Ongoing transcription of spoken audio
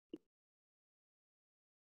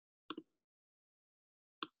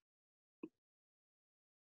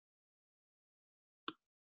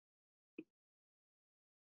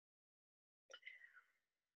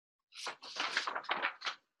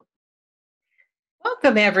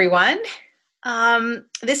Welcome, everyone.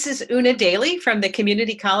 This is Una Daly from the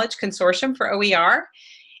Community College Consortium for OER,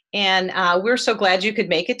 and we're so glad you could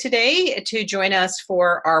make it today to join us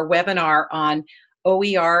for our webinar on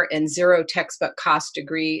OER and zero textbook cost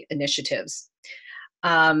degree initiatives.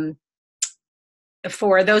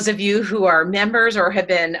 For those of you who are members or have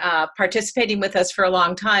been participating with us for a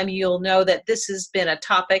long time, you'll know that this has been a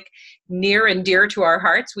topic near and dear to our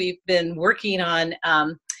hearts. We've been working on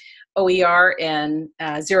OER and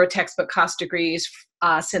zero textbook cost degrees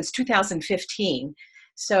since 2015.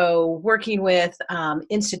 So working with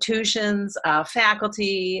institutions,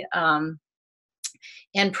 faculty,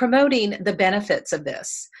 and promoting the benefits of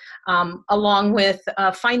this, along with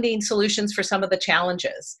finding solutions for some of the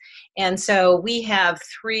challenges. And so we have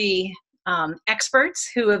three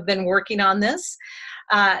experts who have been working on this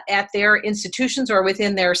at their institutions or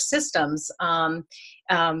within their systems,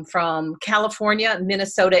 from California,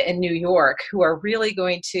 Minnesota, and New York, who are really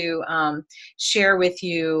going to share with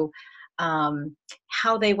you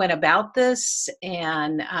how they went about this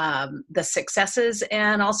and the successes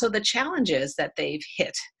and also the challenges that they've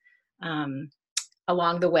hit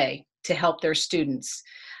along the way to help their students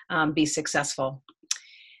be successful.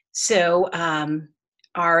 So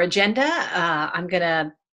our agenda, I'm going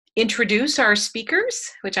to introduce our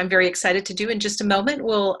speakers, which I'm very excited to do in just a moment.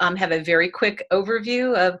 We'll have a very quick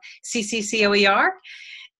overview of CCC OER,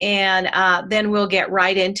 and then we'll get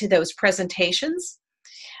right into those presentations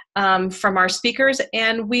from our speakers,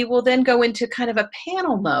 and we will then go into kind of a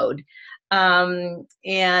panel mode,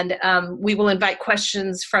 and we will invite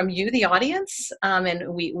questions from you, the audience,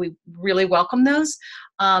 and we really welcome those.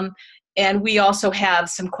 And we also have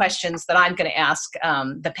some questions that I'm going to ask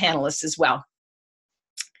the panelists as well.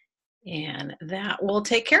 And that will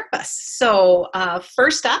take care of us. So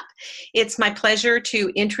first up, it's my pleasure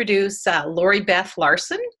to introduce Lori Beth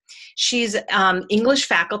Larson. She's English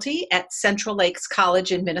faculty at Central Lakes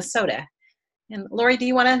College in Minnesota. And Lori, do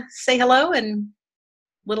you want to say hello and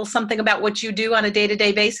a little something about what you do on a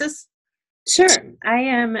day-to-day basis? Sure. I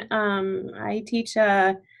am, I teach,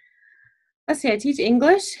 I teach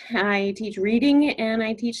English, I teach reading, and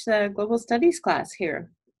I teach the global studies class here.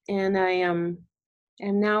 And I am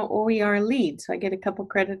now OER lead, so I get a couple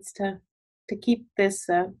credits to keep this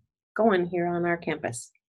going here on our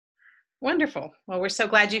campus. Wonderful. Well, we're so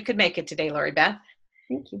glad you could make it today, Lori Beth.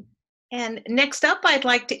 Thank you. And next up, I'd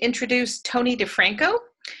like to introduce Tony DeFranco,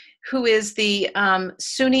 who is the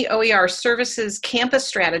SUNY OER Services Campus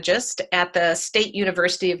Strategist at the State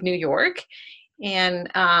University of New York. And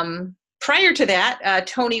prior to that,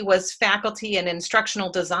 Tony was faculty in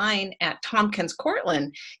instructional design at Tompkins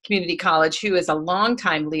Cortland Community College, who is a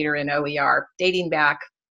longtime leader in OER, dating back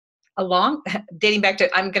to,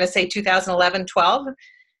 I'm going to say 2011, 12.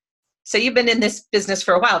 So you've been in this business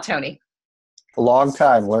for a while, Tony. A long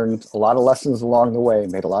time, learned a lot of lessons along the way,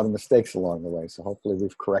 made a lot of mistakes along the way. So hopefully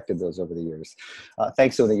we've corrected those over the years.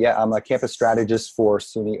 Thanks, Una. Yeah, I'm a campus strategist for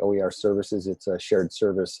SUNY OER Services. It's a shared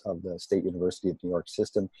service of the State University of New York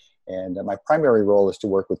system. And my primary role is to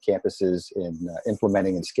work with campuses in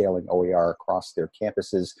implementing and scaling OER across their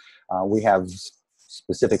campuses. We have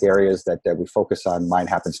specific areas that we focus on. Mine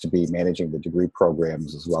happens to be managing the degree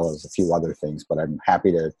programs as well as a few other things, but I'm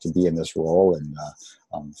happy to be in this role, and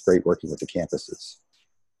it's great working with the campuses.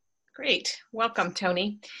 Great. Welcome,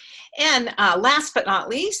 Tony. And last but not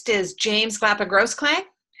least is James Glappa-Grossklag,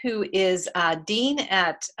 who is Dean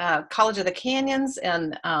at College of the Canyons,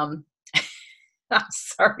 and I'm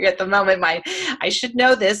sorry, at the moment, I should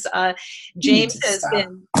know this. James has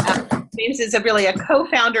been, James is really a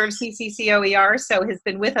co-founder of CCC OER, so has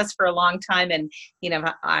been with us for a long time. And, you know,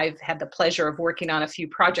 I've had the pleasure of working on a few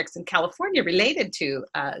projects in California related to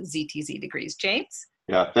ZTC degrees. James?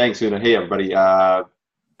 Yeah, thanks, Una. Hey, everybody.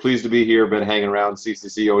 Pleased to be here. Been hanging around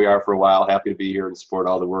CCC OER for a while. Happy to be here and support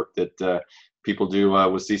all the work that people do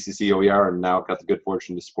with CCC OER, and now got the good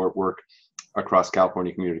fortune to support work across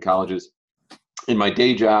California community colleges. In my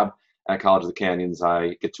day job at College of the Canyons,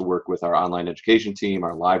 I get to work with our online education team,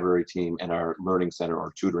 our library team, and our learning center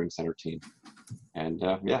or tutoring center team. And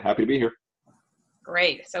yeah, happy to be here.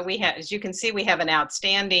 Great. So we have, as you can see, we have an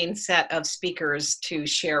outstanding set of speakers to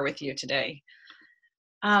share with you today.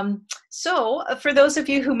 So for those of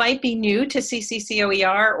you who might be new to CCC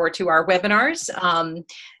OER or to our webinars,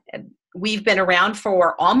 we've been around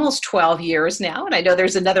for almost 12 years now, and I know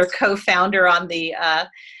there's another co-founder on the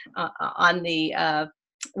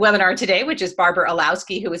webinar today, which is Barbara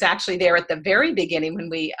Alowski, who was actually there at the very beginning when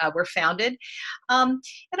we were founded. And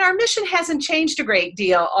our mission hasn't changed a great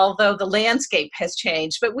deal, although the landscape has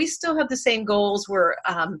changed, but we still have the same goals. We're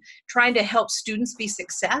trying to help students be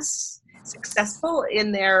successful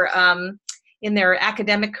in their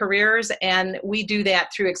academic careers, and we do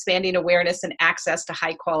that through expanding awareness and access to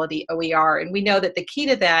high quality OER. And we know that the key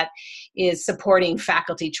to that is supporting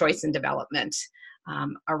faculty choice and development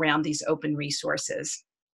around these open resources.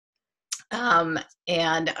 I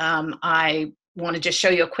want to just show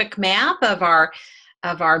you a quick map of our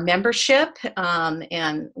membership,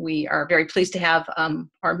 and we are very pleased to have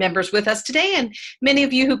our members with us today, and many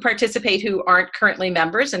of you who participate who aren't currently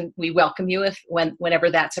members, and we welcome you whenever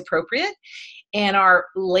that's appropriate. And our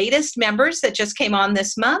latest members that just came on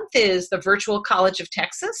this month is the Virtual College of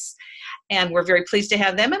Texas, and we're very pleased to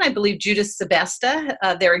have them. And I believe Judith Sebesta,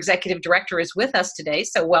 their executive director, is with us today,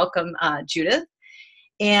 so welcome, Judith.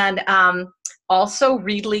 And also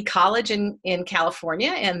Reedley College in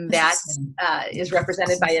California, and that is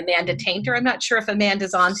represented by Amanda Tainter. I'm not sure if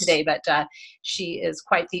Amanda's on today, but she is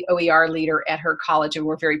quite the OER leader at her college, and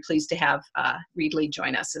we're very pleased to have Reedley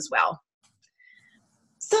join us as well.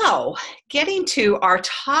 So, getting to our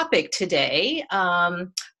topic today,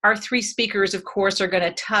 our three speakers, of course, are going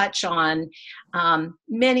to touch on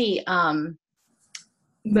many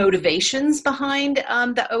motivations behind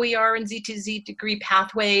the OER and ZTC degree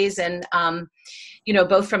pathways, and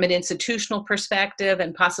both from an institutional perspective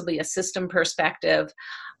and possibly a system perspective.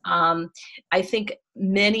 I think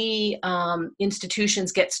many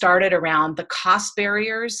institutions get started around the cost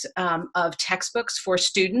barriers of textbooks for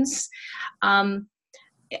students.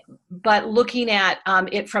 But looking at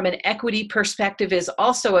it from an equity perspective is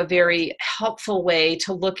also a very helpful way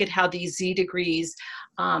to look at how these Z degrees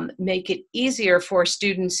make it easier for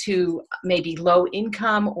students who may be low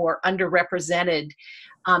income or underrepresented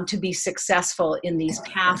to be successful in these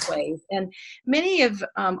pathways. And many of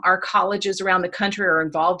our colleges around the country are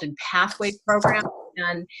involved in pathway programs,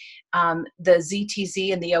 and the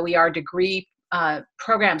ZTC and the OER degree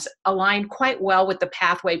programs align quite well with the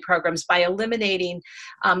pathway programs by eliminating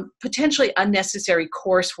potentially unnecessary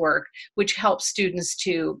coursework, which helps students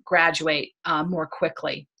to graduate more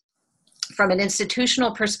quickly. From an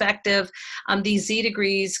institutional perspective, these Z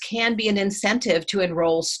degrees can be an incentive to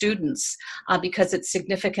enroll students because it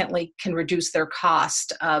significantly can reduce their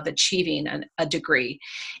cost of achieving a degree.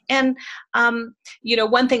 And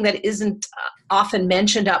one thing that isn't often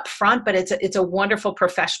mentioned up front, but it's a wonderful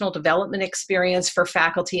professional development experience for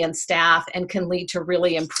faculty and staff, and can lead to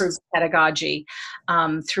really improved pedagogy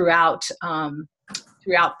throughout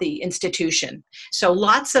the institution. So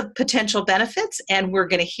lots of potential benefits, and we're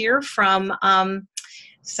going to hear from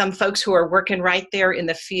some folks who are working right there in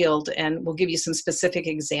the field, and we'll give you some specific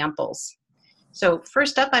examples. So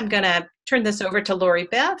first up, I'm going to turn this over to Lori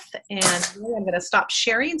Beth, and I'm going to stop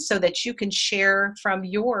sharing so that you can share from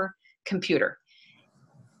your computer.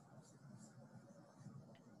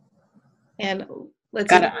 And let's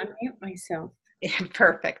gotta unmute myself.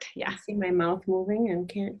 Perfect. Yeah. I see my mouth moving and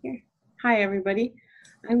can't hear. Hi, everybody.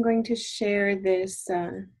 I'm going to share this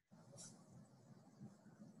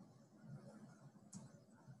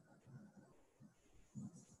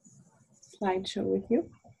slideshow with you.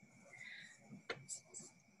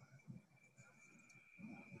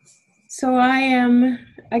 So I am,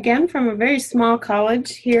 again, from a very small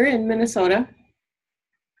college here in Minnesota.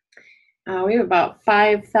 We have about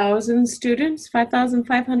 5,000 students,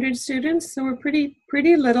 5,500 students, so we're pretty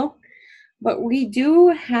little. But we do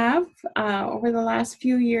have, over the last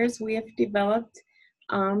few years, we have developed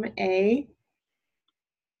a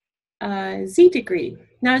Z degree.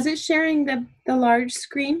 Now, is it sharing the large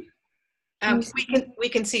screen? We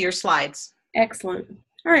can see your slides. Excellent.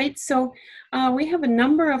 All right, so we have a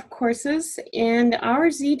number of courses, and our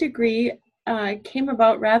Z degree came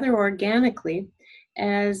about rather organically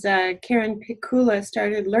as Karen Pikula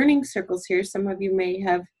started learning circles here. Some of you may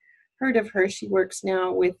have heard of her. She works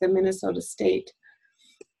now with the Minnesota State.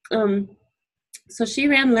 So she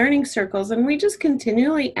ran learning circles, and we just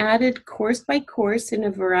continually added course by course in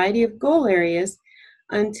a variety of goal areas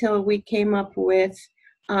until we came up with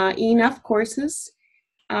enough courses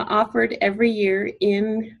offered every year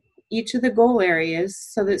in each of the goal areas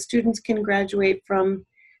so that students can graduate from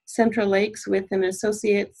Central Lakes with an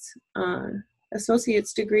associate's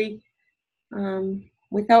degree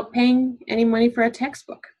without paying any money for a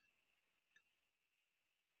textbook.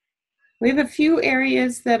 We have a few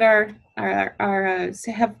areas that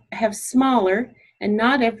have smaller, and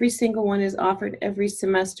not every single one is offered every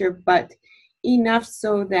semester, but enough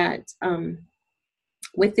so that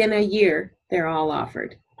within a year they're all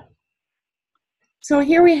offered. So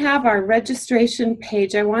here we have our registration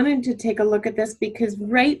page. I wanted to take a look at this because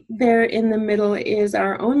right there in the middle is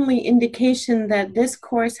our only indication that this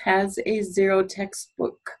course has a zero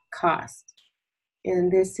textbook cost.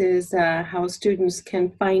 And this is how students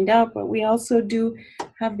can find out, but we also do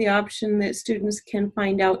have the option that students can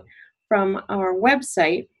find out from our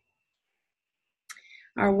website.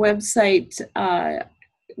 Our website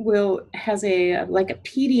has a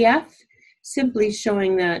PDF simply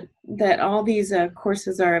showing that all these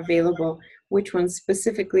courses are available, which ones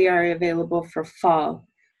specifically are available for fall.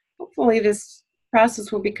 Hopefully this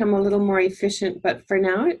process will become a little more efficient, but for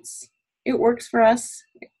now it works for us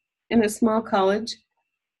in a small college.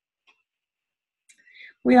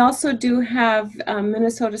 We also do have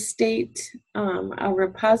Minnesota State, a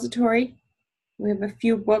repository. We have a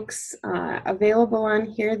few books available on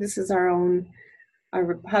here. This is our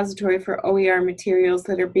repository for OER materials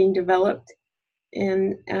that are being developed.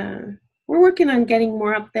 And we're working on getting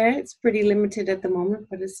more up there. It's pretty limited at the moment,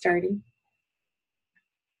 but it's starting.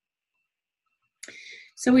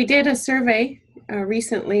 So we did a survey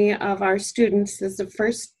recently of our students. This is the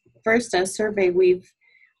first survey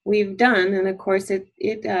we've done, and of course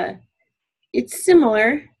it's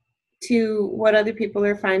similar to what other people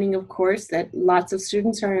are finding, of course, that lots of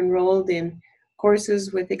students are enrolled in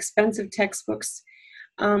courses with expensive textbooks.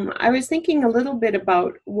 I was thinking a little bit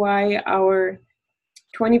about why our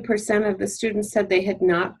 20% of the students said they had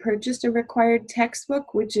not purchased a required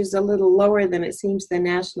textbook, which is a little lower than it seems the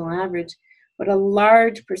national average, but a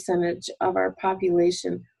large percentage of our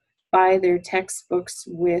population buy their textbooks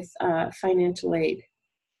with financial aid.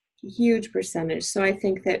 Huge percentage. So I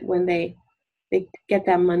think that when they get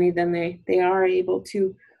that money, then they are able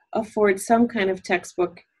to afford some kind of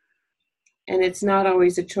textbook, and it's not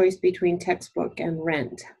always a choice between textbook and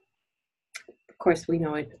rent. Of course, we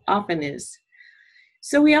know it often is.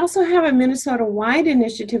 So we also have a Minnesota-wide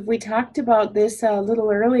initiative. We talked about this a little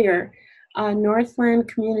earlier. Northland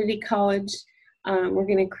Community College, we're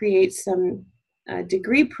going to create some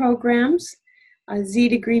degree programs, Z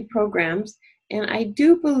degree programs, and I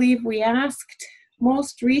do believe we asked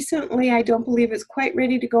most recently, I don't believe it's quite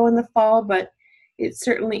ready to go in the fall, but it's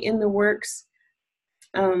certainly in the works.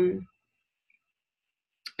 And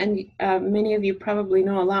many of you probably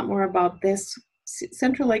know a lot more about this.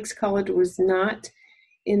 Central Lakes College was not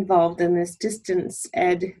involved in this distance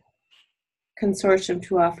ed consortium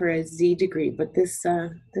to offer a Z degree, but this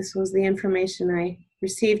was the information I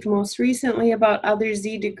received most recently about other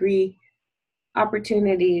Z degree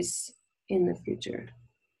opportunities in the future.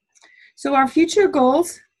 So our future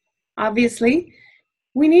goals, obviously,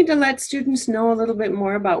 we need to let students know a little bit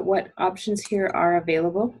more about what options here are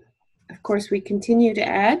available. Of course, we continue to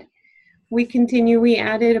add. We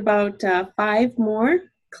added about 5 more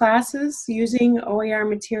classes using OER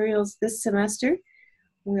materials this semester.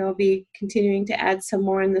 We'll be continuing to add some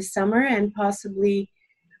more in the summer and possibly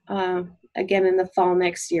again in the fall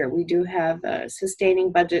next year. We do have a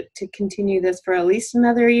sustaining budget to continue this for at least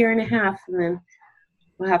another 1.5 years, and then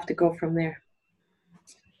we'll have to go from there.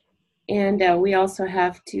 And we also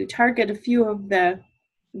have to target a few of the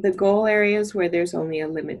goal areas where there's only a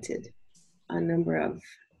limited number of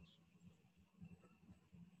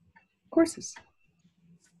courses.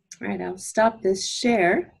 All right, I'll stop this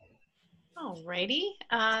share. All righty.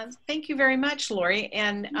 Thank you very much, Lori.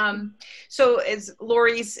 And so as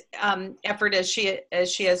Lori's effort, as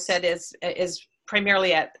she has said, is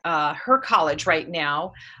primarily at her college right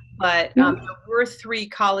now, but there were 3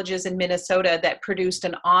 colleges in Minnesota that produced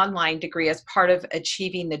an online degree as part of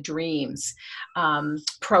Achieving the Dreams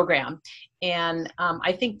program. And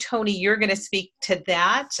I think, Tony, you're going to speak to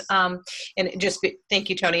that. Thank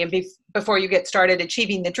you, Tony. And before you get started,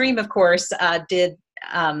 Achieving the Dream, of course, did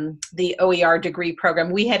the OER degree program.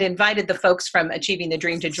 We had invited the folks from Achieving the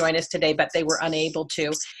Dream to join us today, but they were unable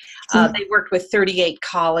to. They worked with 38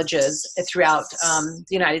 colleges throughout the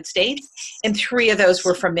United States, and 3 of those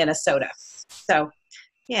were from Minnesota. So,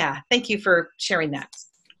 yeah, thank you for sharing that.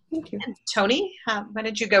 Thank you. And Tony, why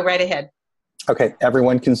don't you go right ahead? Okay,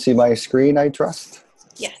 everyone can see my screen, I trust?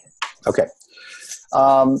 Yes. Okay.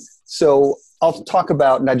 So I'll talk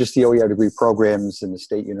about not just the OER degree programs in the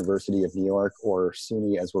State University of New York, or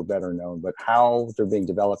SUNY as we're better known, but how they're being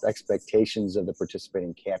developed, expectations of the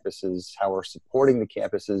participating campuses, how we're supporting the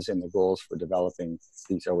campuses, and the goals for developing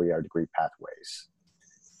these OER degree pathways.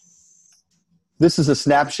 This is a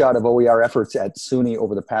snapshot of OER efforts at SUNY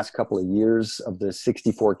over the past couple of years. Of the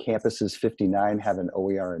 64 campuses, 59 have an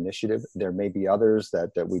OER initiative. There may be others that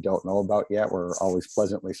we don't know about yet. We're always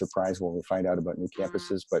pleasantly surprised when we find out about new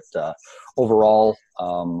campuses, but overall,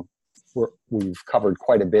 we've covered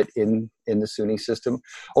quite a bit in the SUNY system.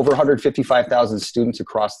 Over 155,000 students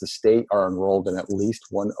across the state are enrolled in at least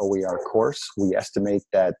one OER course. We estimate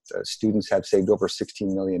that students have saved over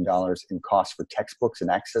 $16 million in costs for textbooks and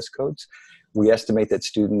access codes. We estimate that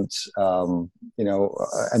students, and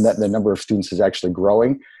that the number of students is actually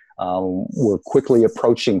growing. We're quickly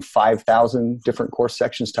approaching 5,000 different course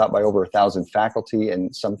sections taught by over 1,000 faculty,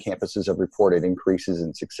 and some campuses have reported increases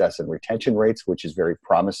in success and retention rates, which is very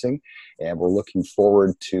promising. And we're looking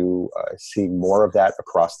forward to seeing more of that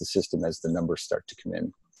across the system as the numbers start to come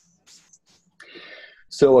in.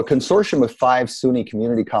 So a consortium of 5 SUNY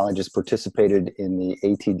community colleges participated in the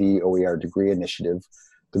ATD OER degree initiative.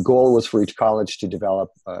 The goal was for each college to develop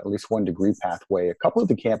at least one degree pathway. A couple of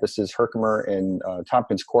the campuses, Herkimer and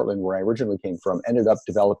Tompkins Cortland, where I originally came from, ended up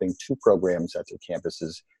developing 2 programs at their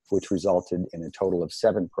campuses, which resulted in a total of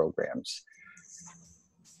 7 programs.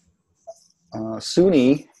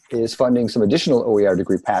 SUNY is funding some additional OER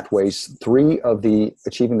degree pathways. 3 of the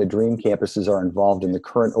Achieving the Dream campuses are involved in the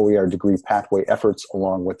current OER degree pathway efforts,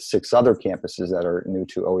 along with 6 other campuses that are new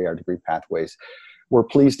to OER degree pathways. We're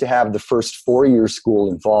pleased to have the first 4-year school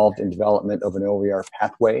involved in development of an OER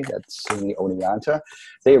pathway. That's SUNY Oneonta.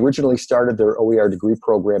 They originally started their OER degree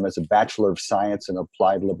program as a Bachelor of Science in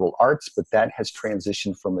Applied Liberal Arts, but that has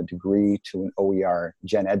transitioned from a degree to an OER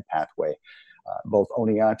Gen Ed pathway. Both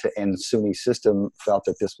Oneonta and SUNY system felt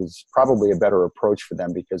that this was probably a better approach for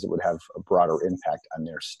them because it would have a broader impact on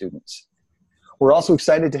their students. We're also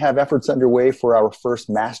excited to have efforts underway for our first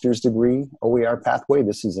master's degree OER pathway.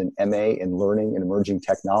 This is an MA in Learning and Emerging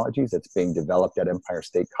Technologies that's being developed at Empire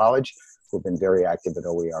State College. We've been very active at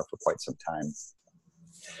OER for quite some time.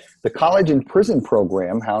 The College and Prison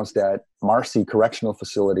program, housed at Marcy Correctional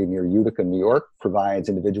Facility near Utica, New York, provides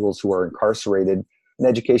individuals who are incarcerated an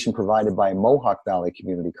education provided by Mohawk Valley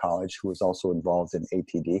Community College, who is also involved in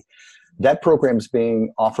ATD. That program is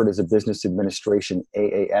being offered as a business administration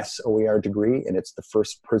AAS OER degree, and it's the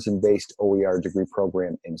first prison-based OER degree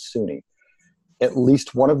program in SUNY. At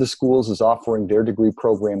least one of the schools is offering their degree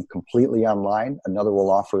program completely online. Another will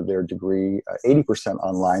offer their degree 80%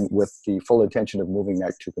 online, with the full intention of moving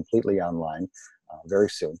that to completely online very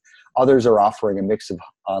soon. Others are offering a mix of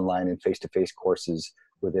online and face-to-face courses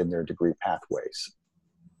within their degree pathways.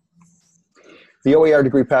 The OER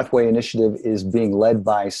Degree Pathway Initiative is being led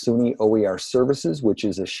by SUNY OER Services, which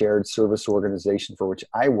is a shared service organization for which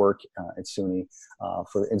I work at SUNY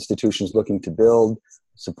for institutions looking to build,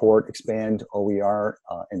 support, expand OER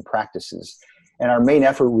and practices. And our main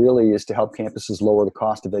effort really is to help campuses lower the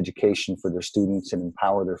cost of education for their students and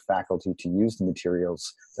empower their faculty to use the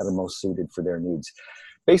materials that are most suited for their needs.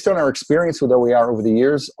 Based on our experience with OER over the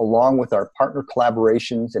years, along with our partner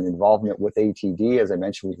collaborations and involvement with ATD, as I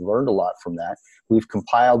mentioned, we've learned a lot from that. We've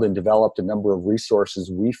compiled and developed a number of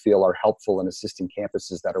resources we feel are helpful in assisting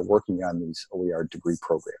campuses that are working on these OER degree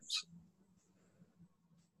programs.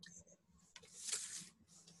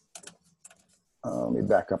 Let me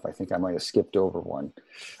back up. I think I might have skipped over one.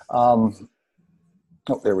 Oh,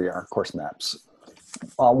 there we are, course maps.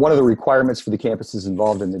 One of the requirements for the campuses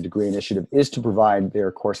involved in the degree initiative is to provide their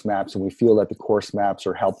course maps, and we feel that the course maps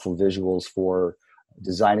are helpful visuals for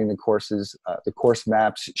designing the courses. The course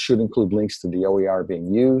maps should include links to the OER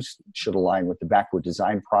being used, should align with the backward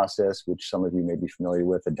design process, which some of you may be familiar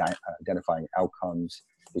with, identifying outcomes,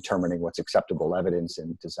 determining what's acceptable evidence,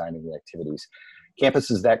 and designing the activities.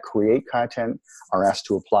 Campuses that create content are asked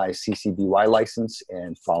to apply a CC BY license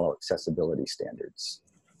and follow accessibility standards.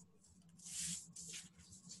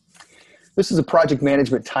 This is a project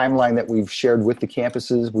management timeline that we've shared with the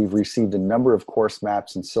campuses. We've received a number of course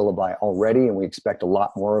maps and syllabi already, and we expect a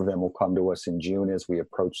lot more of them will come to us in June as we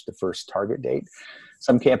approach the first target date.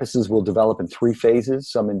 Some campuses will develop in 3 phases,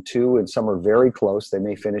 some in 2, and some are very close. They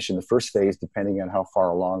may finish in the first phase depending on how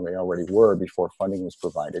far along they already were before funding was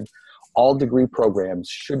provided. All degree programs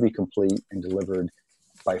should be complete and delivered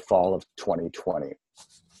by fall of 2020.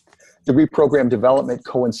 Degree program development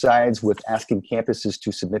coincides with asking campuses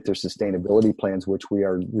to submit their sustainability plans, which we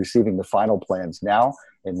are receiving the final plans now,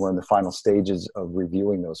 and we're in the final stages of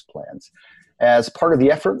reviewing those plans. As part of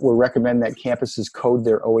the effort, we'll recommend that campuses code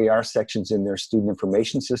their OER sections in their student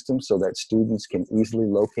information system so that students can easily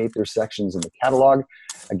locate their sections in the catalog.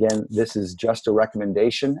 Again, this is just a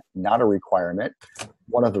recommendation, not a requirement.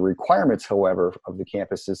 One of the requirements, however, of the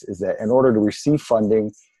campuses is that in order to receive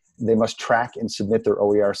funding, they must track and submit their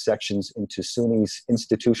OER sections into SUNY's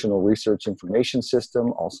Institutional Research Information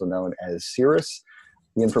System, also known as CIRIS.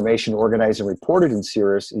 The information organized and reported in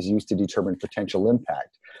CIRIS is used to determine potential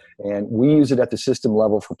impact. And we use it at the system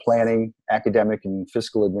level for planning, academic and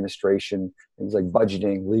fiscal administration, things like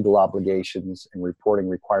budgeting, legal obligations, and reporting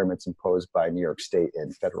requirements imposed by New York State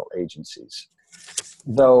and federal agencies.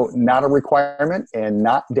 Though not a requirement and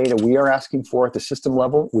not data we are asking for at the system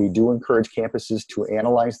level, we do encourage campuses to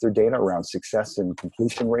analyze their data around success and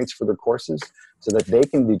completion rates for their courses so that they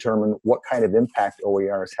can determine what kind of impact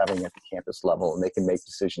OER is having at the campus level, and they can make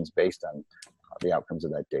decisions based on the outcomes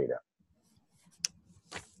of that data.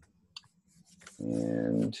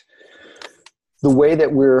 And the way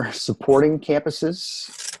that we're supporting campuses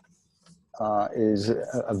is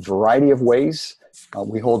a variety of ways.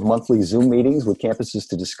 We hold monthly Zoom meetings with campuses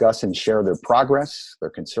to discuss and share their progress, their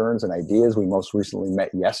concerns and ideas. We most recently met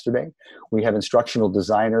yesterday. We have instructional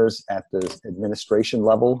designers at the administration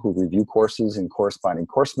level who review courses and corresponding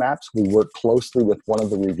course maps. We work closely with one of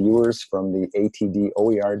the reviewers from the ATD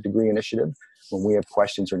OER degree initiative when we have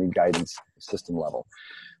questions or need guidance at the system level.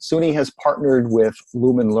 SUNY has partnered with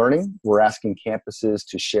Lumen Learning. We're asking campuses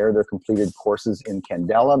to share their completed courses in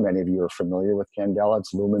Candela. Many of you are familiar with Candela.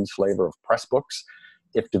 It's Lumen's flavor of Pressbooks.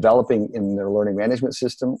 If developing in their learning management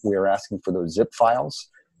system, we are asking for those zip files.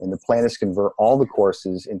 And the plan is to convert all the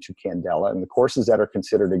courses into Candela. And the courses that are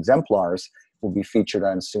considered exemplars will be featured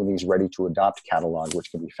on SUNY's Ready to Adopt catalog, which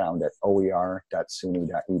can be found at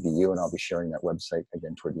oer.suny.edu. And I'll be sharing that website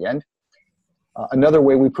again toward the end. Another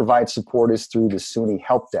way we provide support is through the SUNY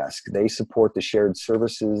Help Desk. They support the shared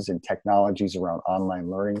services and technologies around online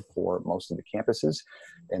learning for most of the campuses.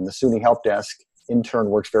 And the SUNY Help Desk, in turn,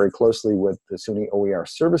 works very closely with the SUNY OER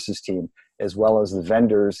services team, as well as the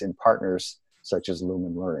vendors and partners such as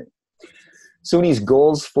Lumen Learning. SUNY's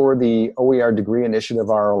goals for the OER degree initiative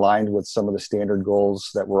are aligned with some of the standard goals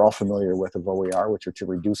that we're all familiar with of OER, which are to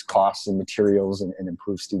reduce costs and materials and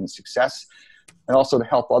improve student success, and also to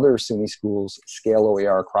help other SUNY schools scale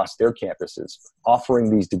OER across their campuses. Offering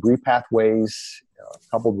these degree pathways,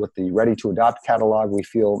 coupled with the Ready to Adopt catalog, we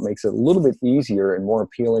feel makes it a little bit easier and more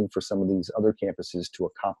appealing for some of these other campuses to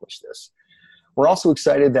accomplish this. We're also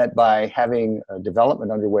excited that by having a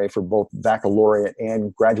development underway for both baccalaureate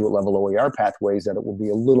and graduate level OER pathways, that it will be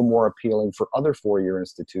a little more appealing for other four-year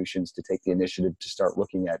institutions to take the initiative to start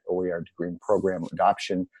looking at OER degree program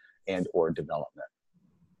adoption and or development.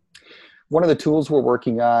 One of the tools we're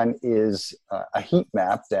working on is a heat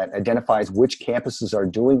map that identifies which campuses are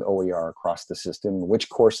doing OER across the system, which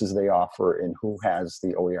courses they offer, and who has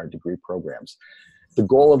the OER degree programs. The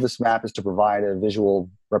goal of this map is to provide a visual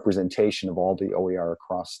representation of all the OER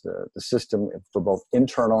across the system for both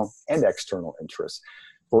internal and external interests.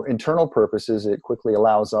 For internal purposes, it quickly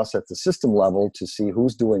allows us at the system level to see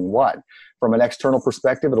who's doing what. From an external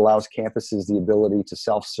perspective, it allows campuses the ability to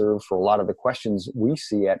self-serve for a lot of the questions we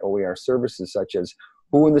see at OER services, such as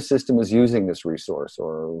who in the system is using this resource,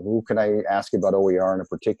 or who can I ask about OER in a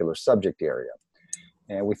particular subject area.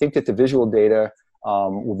 And we think that the visual data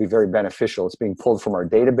will be very beneficial. It's being pulled from our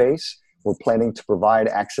database. We're planning to provide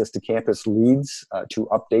access to campus leads to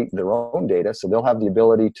update their own data, so they'll have the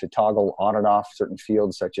ability to toggle on and off certain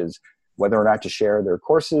fields, such as whether or not to share their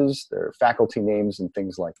courses, their faculty names, and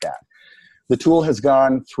things like that. The tool has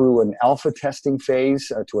gone through an alpha testing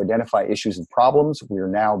phase to identify issues and problems. We are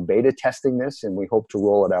now beta testing this, and we hope to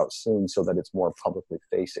roll it out soon so that it's more publicly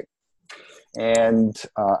facing. And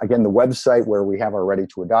again, the website where we have our Ready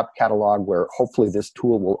to Adopt catalog, where hopefully this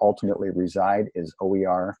tool will ultimately reside, is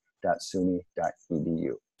oer.suny.edu.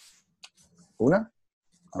 Una?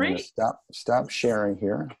 Great. I'm going to stop sharing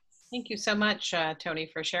here. Thank you so much, Tony,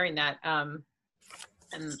 for sharing that. And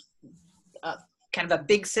kind of a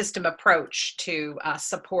big system approach to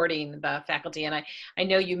supporting the faculty. And I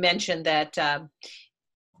know you mentioned that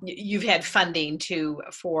you've had funding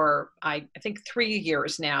for I think 3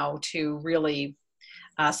 years now to really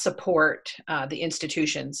support the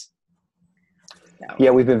institutions. So.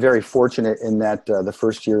 Yeah, we've been very fortunate in that the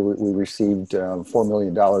first year we received $4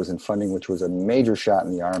 million in funding, which was a major shot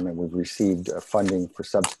in the arm, and we've received funding for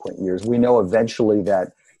subsequent years. We know eventually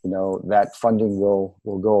that that funding will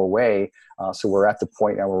go away, so we're at the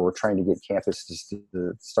point now where we're trying to get campuses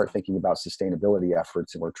to start thinking about sustainability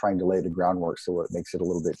efforts, and we're trying to lay the groundwork so it makes it a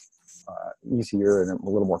little bit easier and a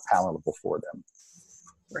little more palatable for them.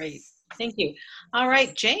 Great, thank you. All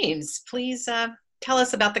right, James, please tell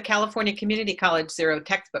us about the California Community College Zero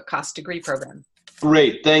Textbook Cost Degree Program.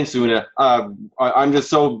 Great, thanks, Una. I'm just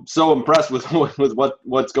so impressed with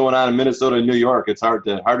what's going on in Minnesota and New York. It's hard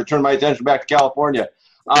to turn my attention back to California.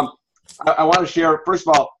 I want to share, first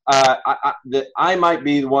of all, that I might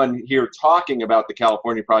be the one here talking about the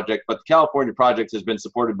California project, but the California project has been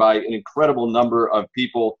supported by an incredible number of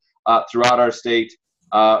people throughout our state.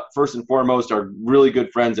 First and foremost, our really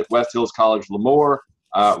good friends at West Hills College Lemoore,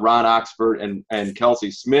 Ron Oxford and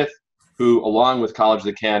Kelsey Smith, who, along with College of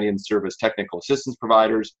the Canyons, serve as technical assistance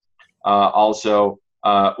providers. Also,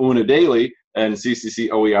 Una Daly and CCC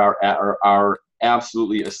OER are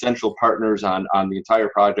absolutely essential partners on the entire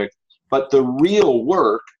project. But the real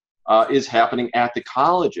work is happening at the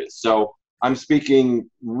colleges. So I'm speaking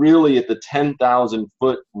really at the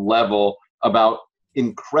 10,000-foot level about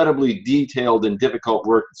incredibly detailed and difficult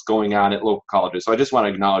work that's going on at local colleges. So I just want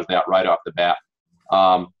to acknowledge that right off the bat.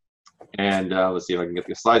 Let's see if I can get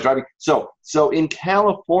the slides driving. So in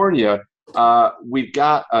California, we've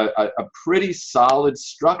got a pretty solid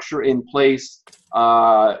structure in place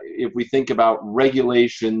if we think about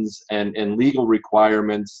regulations and legal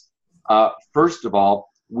requirements. First of all,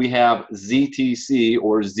 we have ZTC,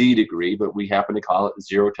 or Z degree, but we happen to call it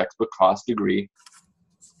zero textbook cost degree.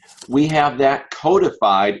 We have that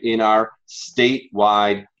codified in our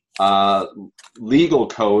statewide legal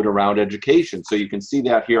code around education. So you can see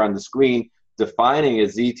that here on the screen, defining a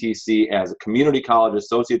ZTC as a community college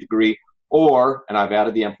associate degree, or, and I've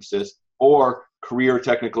added the emphasis, or career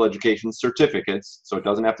technical education certificates. So it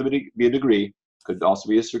doesn't have to be a degree, could also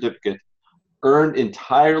be a certificate, earned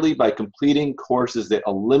entirely by completing courses that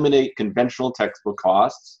eliminate conventional textbook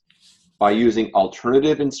costs by using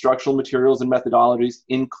alternative instructional materials and methodologies,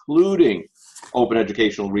 including open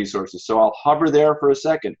educational resources. So I'll hover there for a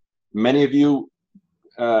second. Many of you,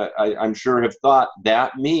 I'm sure, have thought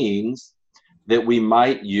that means that we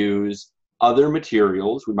might use other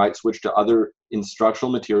materials, we might switch to other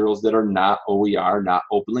instructional materials that are not OER, not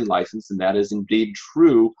openly licensed, and that is indeed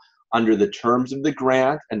true under the terms of the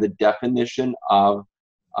grant and the definition of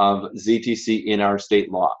ZTC in our state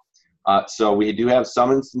law. So we do have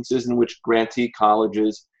some instances in which grantee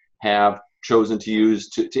colleges have chosen to use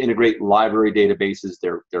to integrate library databases.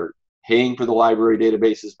 They're paying for the library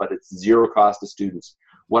databases, but it's zero cost to students.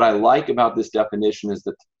 What I like about this definition is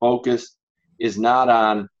that the focus is not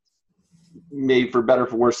on, maybe for better or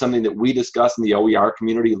for worse, something that we discuss in the OER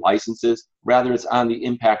community, licenses. Rather, it's on the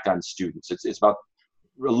impact on students. It's about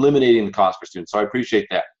eliminating the cost for students. So I appreciate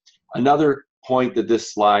that. Another point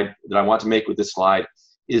that I want to make with this slide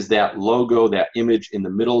is that logo, that image in the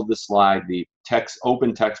middle of the slide, the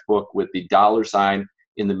open textbook with the $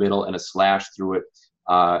 in the middle and a slash through it,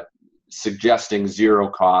 suggesting zero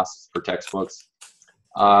costs for textbooks.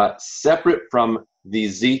 Separate from the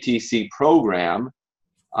ZTC program,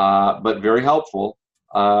 but very helpful,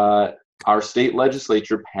 our state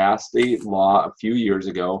legislature passed a law a few years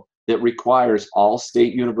ago that requires all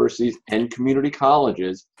state universities and community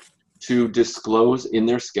colleges to disclose in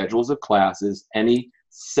their schedules of classes any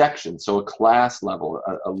section, so a class level,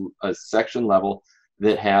 a section level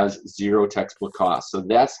that has zero textbook costs. So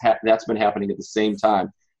that's been happening at the same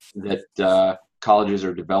time that colleges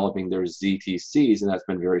are developing their ZTCs, and that's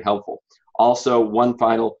been very helpful. Also, one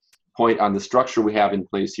final point on the structure we have in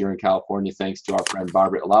place here in California, thanks to our friend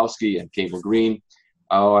Barbara Ilowski and Cable Green.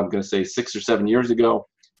 I'm going to say 6 or 7 years ago,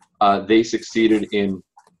 they succeeded in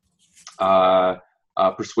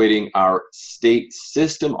persuading our state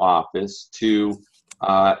system office to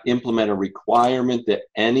implement a requirement that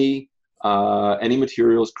any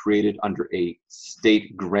materials created under a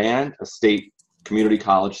state grant, a state community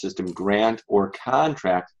college system grant or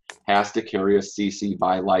contract has to carry a CC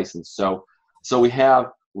BY license. So we have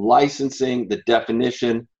licensing, the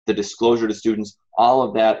definition, the disclosure to students, all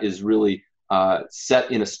of that is really set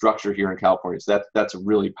in a structure here in California. So that's a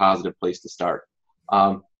really positive place to start.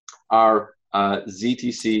 Our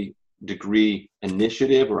ZTC degree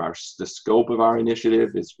initiative, or the scope of our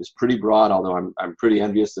initiative is pretty broad, although I'm pretty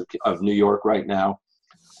envious of New York right now.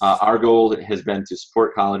 Our goal has been to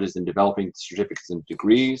support colleges in developing certificates and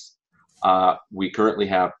degrees. We currently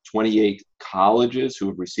have 28 colleges who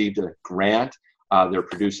have received a grant. They're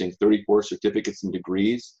producing 34 certificates and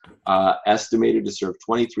degrees, estimated to serve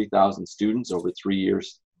 23,000 students over 3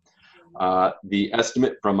 years. The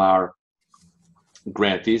estimate from our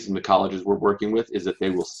grantees and the colleges we're working with is that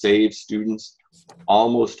they will save students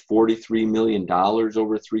almost $43 million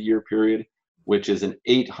over a 3-year period, which is an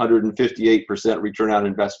 858% return on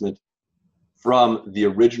investment from the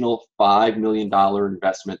original $5 million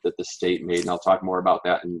investment that the state made. And I'll talk more about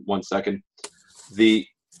that in 1 second. The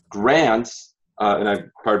grants,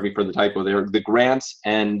 pardon me for the typo there, the grants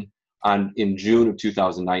end in June of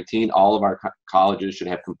 2019. All of our colleges should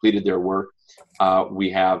have completed their work.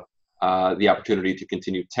 We have the opportunity to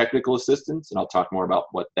continue technical assistance, and I'll talk more about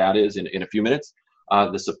what that is in a few minutes.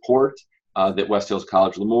 The support that West Hills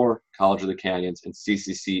College Lemoore, College of the Canyons, and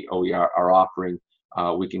CCC OER are offering,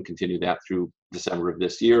 we can continue that through December of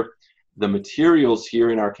this year. The materials here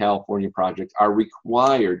in our California project are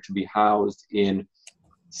required to be housed in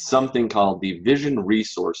something called the Vision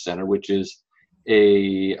Resource Center, which is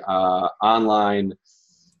a online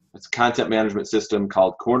content management system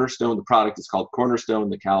called Cornerstone. The product is called Cornerstone.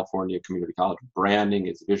 The California Community College branding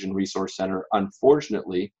is Vision Resource Center.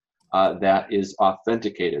 Unfortunately, that is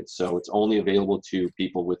authenticated, so it's only available to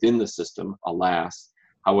people within the system, alas.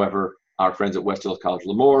 However, our friends at West Hills College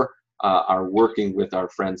Lemoore are working with our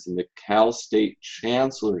friends in the Cal State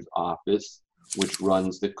Chancellor's Office, which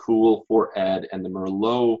runs the Cool for Ed and the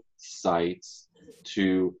Merlot sites,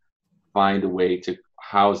 to find a way to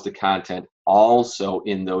house the content also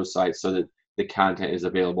in those sites so that the content is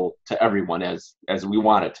available to everyone as we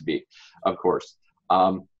want it to be, of course.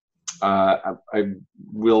 I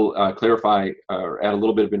will clarify or add a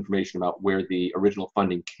little bit of information about where the original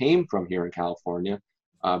funding came from here in California.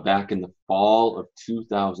 Back in the fall of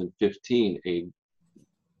 2015,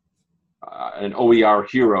 an OER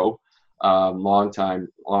hero, longtime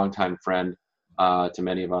friend to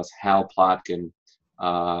many of us, Hal Plotkin,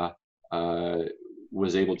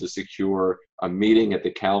 was able to secure a meeting at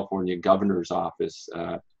the California Governor's Office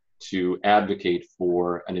to advocate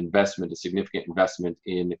for an investment, a significant investment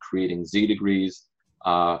in creating Z degrees.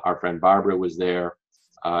 Our friend Barbara was there,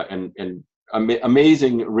 and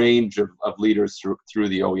amazing range of leaders through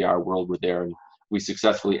the OER world were there, and we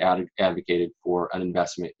successfully advocated for an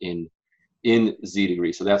investment in Z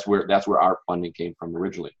degrees. So that's where our funding came from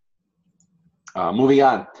originally. Moving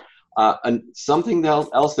on, and something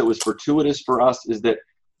else that was fortuitous for us is that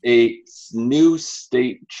a new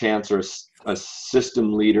state chancellor, a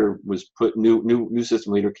system leader, was put. New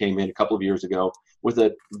system leader came in a couple of years ago with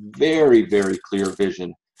a very, very clear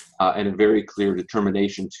vision and a very clear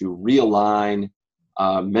determination to realign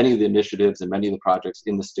many of the initiatives and many of the projects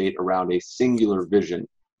in the state around a singular vision,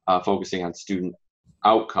 focusing on student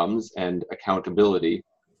outcomes and accountability.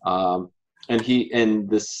 And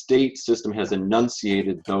the state system has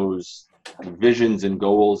enunciated those visions and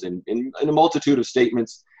goals in a multitude of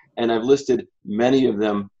statements, and I've listed many of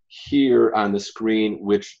them here on the screen,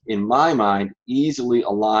 which in my mind easily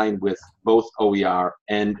align with both OER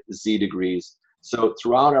and Z degrees. So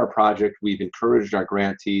throughout our project, we've encouraged our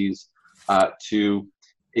grantees to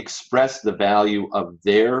express the value of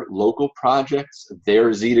their local projects,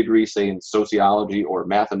 their Z degree, say in sociology or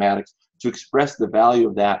mathematics, to express the value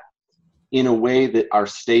of that in a way that our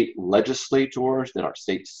state legislators, that our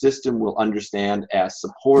state system will understand as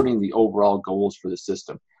supporting the overall goals for the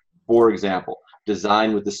system. For example,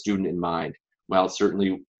 design with the student in mind. Well,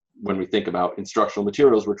 certainly when we think about instructional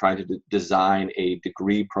materials, we're trying to design a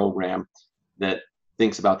degree program that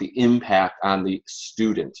thinks about the impact on the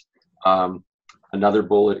student. Another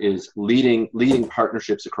bullet is leading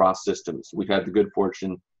partnerships across systems. We've had the good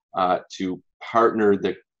fortune to partner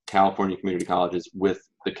the California community colleges with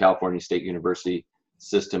the California State University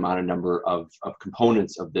system on a number of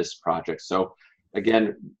components of this project. So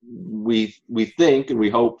again, we think and we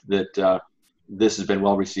hope that this has been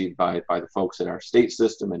well received by the folks in our state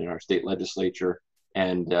system and in our state legislature,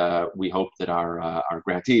 and we hope that our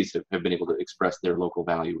grantees have been able to express their local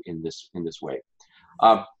value in this way.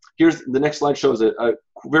 Here's the next slide. Shows a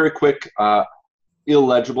very quick,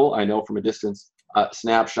 illegible, I know from a distance,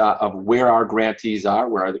 snapshot of where our grantees are,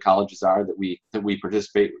 where the colleges are that we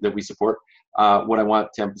participate, that we support. What I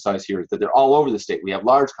want to emphasize here is that they're all over the state. We have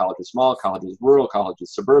large colleges, small colleges, rural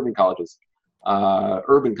colleges, suburban colleges,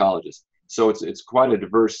 urban colleges. So it's quite a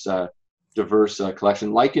diverse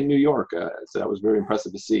collection, like in New York. So that was very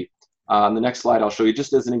impressive to see. On the next slide, I'll show you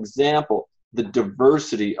just as an example the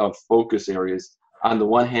diversity of focus areas. On the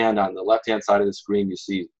one hand, on the left-hand side of the screen, you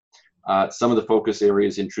see some of the focus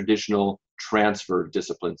areas in traditional transfer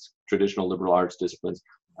disciplines, traditional liberal arts disciplines.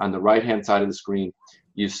 On the right-hand side of the screen,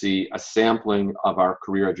 you see a sampling of our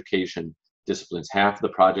career education disciplines. Half of the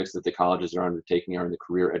projects that the colleges are undertaking are in the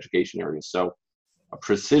career education areas. So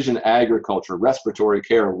precision agriculture, respiratory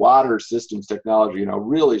care, water systems technology,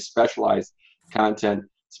 really specialized content,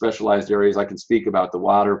 specialized areas. I can speak about the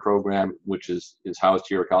water program, which is housed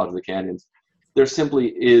here at College of the Canyons. There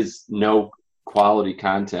simply is no quality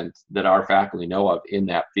content that our faculty know of in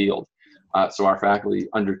that field. So our faculty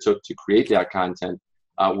undertook to create that content,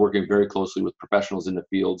 working very closely with professionals in the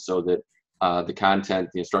field so that the content,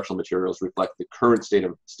 the instructional materials reflect the current state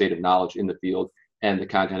of knowledge in the field, and the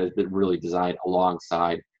content has been really designed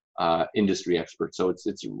alongside industry experts. So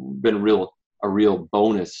it's been a real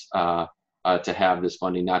bonus to have this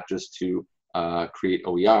funding, not just to create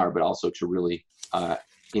OER, but also to really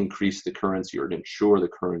increase the currency or to ensure the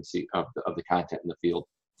currency of the content in the field.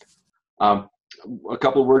 A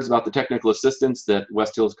couple of words about the technical assistance that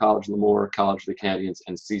West Hills College Lemoore, College of the Canyons,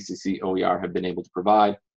 and CCC OER have been able to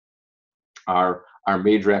provide. Our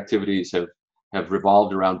major activities have have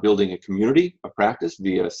revolved around building a community of practice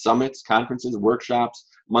via summits, conferences, workshops,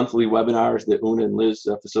 monthly webinars that Una and Liz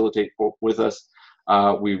facilitate with us.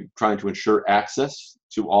 We're trying to ensure access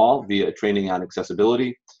to all via training on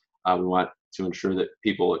accessibility. We want to ensure that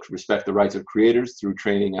people respect the rights of creators through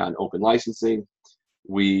training on open licensing.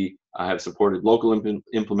 We have supported local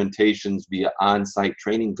implementations via on-site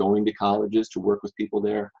training, going to colleges to work with people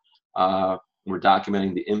there. We're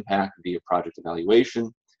documenting the impact via project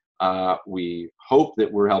evaluation. We hope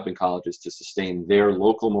that we're helping colleges to sustain their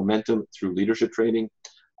local momentum through leadership training.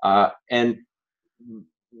 And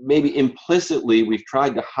maybe implicitly, we've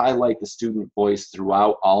tried to highlight the student voice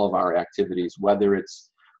throughout all of our activities, whether it's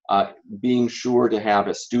being sure to have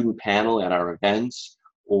a student panel at our events,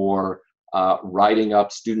 or writing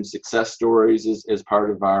up student success stories as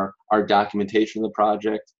part of our documentation of the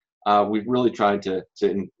project. We've really tried to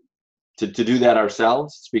do that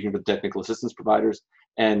ourselves, speaking with technical assistance providers,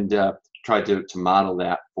 and tried to model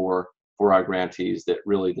that for our grantees, that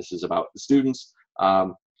really this is about the students.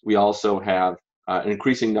 We also have an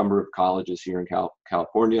increasing number of colleges here in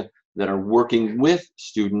California that are working with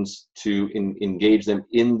students to engage them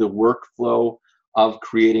in the workflow of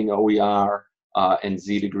creating OER and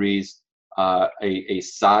Z degrees. A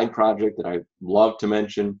side project that I love to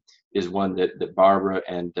mention is one that Barbara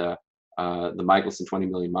and the Michelson 20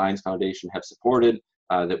 Million Minds Foundation have supported,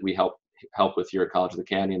 that we help with here at College of the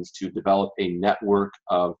Canyons, to develop a network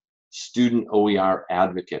of student OER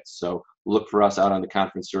advocates. So look for us out on the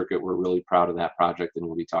conference circuit. We're really proud of that project, and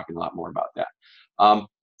we'll be talking a lot more about that.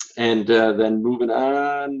 And then moving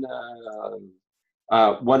on,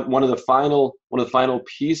 one of the final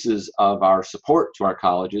pieces of our support to our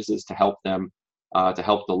colleges is to help them, to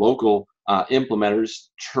help the local implementers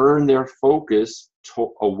turn their focus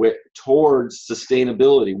towards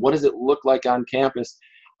sustainability. What does it look like on campus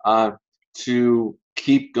to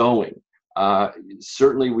keep going?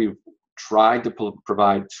 Certainly, we've tried to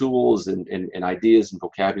provide tools and ideas and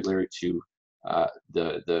vocabulary to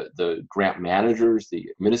the grant managers, the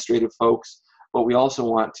administrative folks, but we also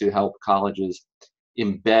want to help colleges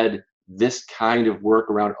embed this kind of work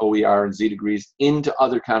around OER and Z degrees into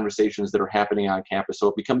other conversations that are happening on campus, so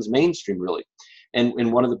it becomes mainstream, really.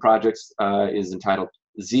 And one of the projects is entitled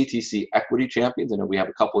ZTC Equity Champions. I know we have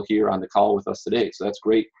a couple here on the call with us today, so that's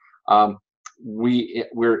great.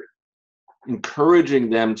 We're encouraging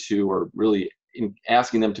them to, or really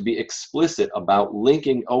asking them to be explicit about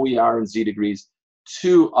linking OER and Z degrees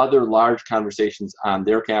to other large conversations on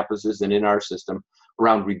their campuses and in our system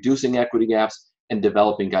around reducing equity gaps and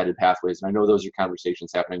developing guided pathways. And I know those are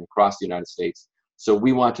conversations happening across the United States. So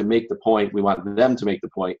we want to make the point, we want them to make the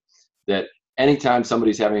point, that anytime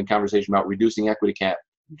somebody's having a conversation about reducing equity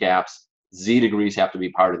gaps, Z degrees have to be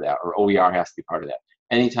part of that, or OER has to be part of that.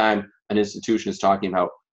 Anytime an institution is talking about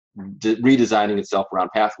redesigning itself around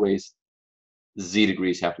pathways, Z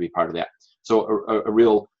degrees have to be part of that. So a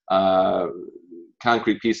real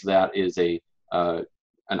concrete piece of that is an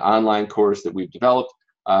online course that we've developed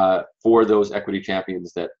for those equity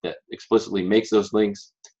champions that explicitly makes those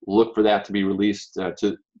links. Look for that to be released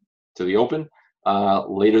to the open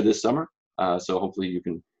later this summer. So hopefully you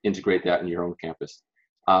can integrate that in your own campus.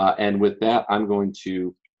 And with that, I'm going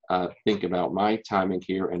to think about my timing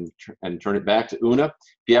here and turn it back to Una.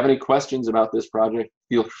 If you have any questions about this project,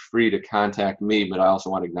 feel free to contact me, but I also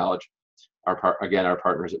want to acknowledge our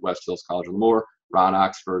partners at West Hills College of Lemoore. Ron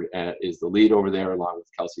Oxford is the lead over there, along with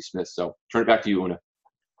Kelsey Smith. So turn it back to you, Una.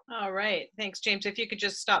 All right, thanks, James. If you could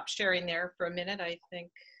just stop sharing there for a minute, I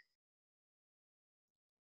think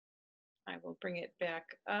I will bring it back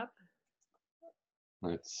up.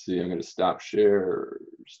 Let's see, I'm going to stop share.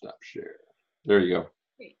 There you go.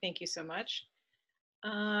 Great, thank you so much.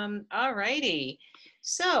 All righty,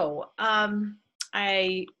 so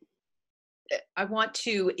I want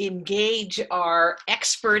to engage our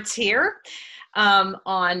experts here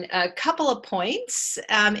on a couple of points,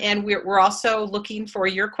 and we're also looking for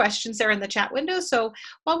your questions there in the chat window. So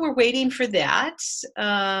while we're waiting for that,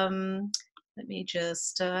 let me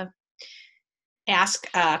just ask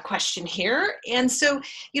a question here. And so,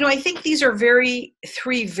 I think these are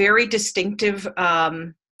three very distinctive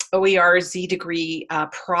OER Z degree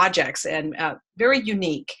projects, and very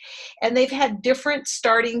unique. And they've had different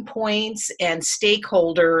starting points and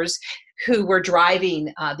stakeholders who were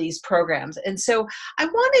driving these programs. And so I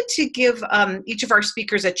wanted to give each of our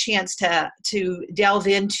speakers a chance to delve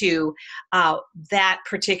into that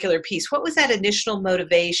particular piece. What was that initial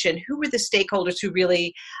motivation? Who were the stakeholders who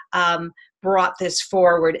really brought this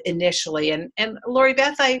forward initially? And Lori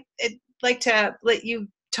Beth, I'd like to let you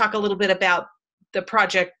talk a little bit about the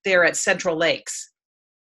project there at Central Lakes.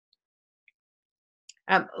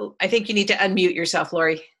 I think you need to unmute yourself,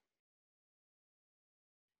 Lori.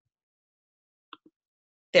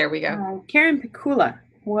 There we go. Karen Pikula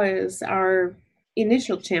was our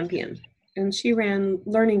initial champion, and she ran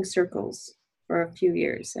learning circles for a few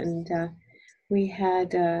years. And we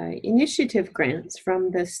had initiative grants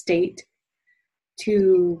from the state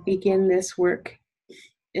to begin this work.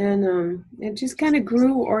 And it just kind of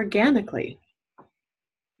grew organically.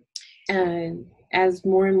 And as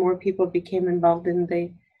more and more people became involved in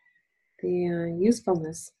the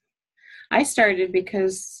usefulness. I started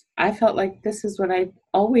because I felt like this is what I've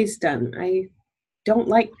always done. I don't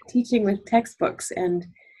like teaching with textbooks, and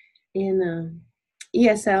in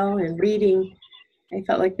ESL and reading, I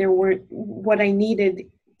felt like there weren't what I needed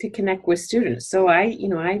to connect with students. So I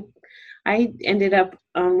ended up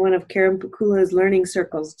on one of Karen Pikula's learning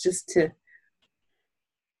circles just to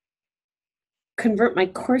convert my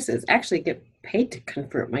courses, actually get paid to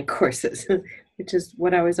convert my courses, which is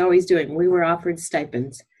what I was always doing. We were offered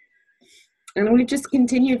stipends. And we just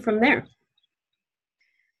continued from there.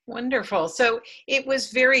 Wonderful. So it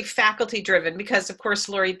was very faculty driven because, of course,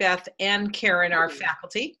 Lori Beth and Karen are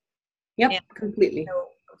faculty. Yep, and, completely.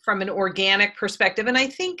 From an organic perspective. And I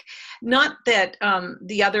think not that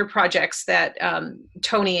the other projects that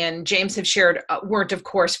Tony and James have shared weren't, of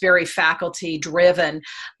course, very faculty driven,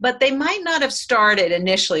 but they might not have started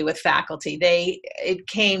initially with faculty. It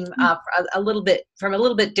came a little bit from a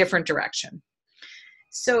little bit different direction.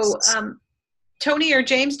 So Tony or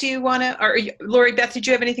James, do you want to, or Lori Beth, did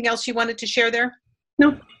you have anything else you wanted to share there?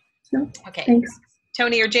 No. Okay. Thanks.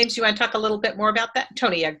 Tony or James, do you want to talk a little bit more about that?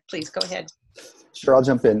 Tony, please go ahead. Sure, I'll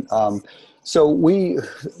jump in. So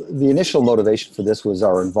the initial motivation for this was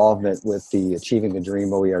our involvement with the Achieving a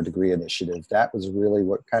Dream OER degree initiative. That was really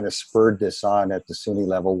what kind of spurred this on at the SUNY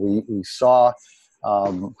level. We saw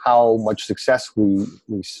how much success we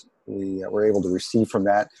were able to receive from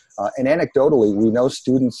that. And anecdotally, we know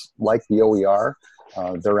students like the OER.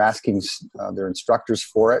 They're asking their instructors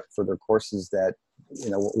for it, for their courses that,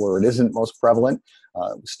 where it isn't most prevalent.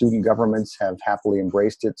 Student governments have happily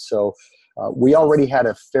embraced it. So we already had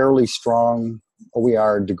a fairly strong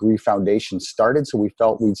OER degree foundation started, so we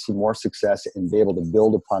felt we'd see more success and be able to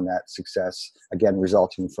build upon that success, again,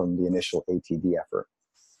 resulting from the initial ATD effort.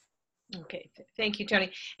 Okay, thank you,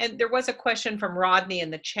 Tony. And there was a question from Rodney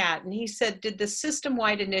in the chat, and he said, did the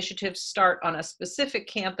system-wide initiatives start on a specific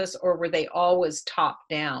campus, or were they always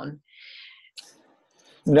top-down?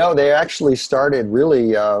 No, they actually started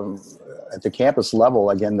really at the campus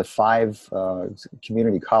level. Again, the 5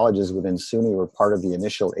 community colleges within SUNY were part of the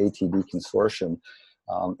initial ATD consortium.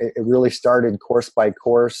 It really started course by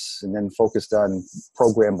course and then focused on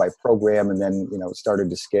program by program, and then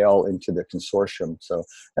started to scale into the consortium. So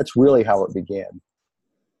that's really how it began.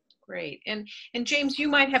 Great. And James, you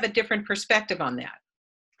might have a different perspective on that.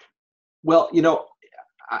 Well,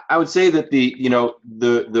 I would say that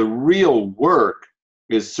the real work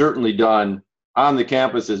is certainly done on the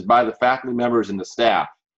campuses by the faculty members and the staff.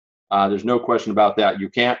 There's no question about that. You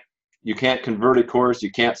can't convert a course.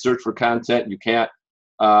 You can't search for content. You can't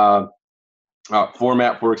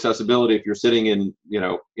format for accessibility if you're sitting in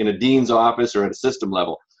a dean's office or at a system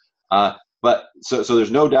level. But so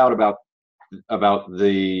there's no doubt about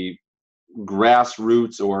the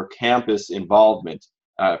grassroots or campus involvement,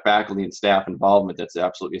 faculty and staff involvement. That's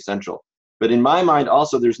absolutely essential. But in my mind,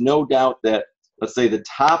 also, there's no doubt that, let's say, the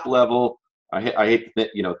top level, I hate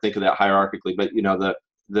to think of that hierarchically, but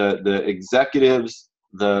the executives,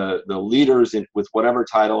 the leaders with whatever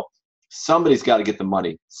title, somebody's got to get the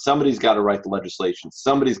money. Somebody's got to write the legislation.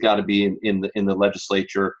 Somebody's got to be in the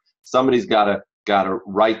legislature. Somebody's got to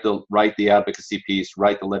write the advocacy piece,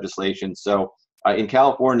 write the legislation. So in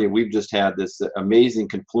California, we've just had this amazing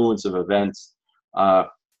confluence of events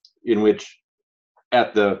in which,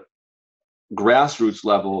 at the grassroots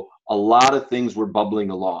level, a lot of things were bubbling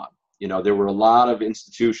along. There were a lot of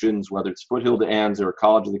institutions, whether it's Foothill de Anza or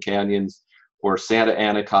College of the Canyons or Santa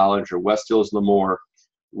Ana College or West Hills Lemoore,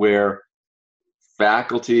 where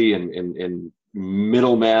faculty and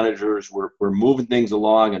middle managers were moving things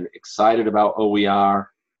along and excited about OER.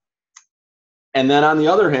 And then on the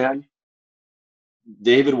other hand,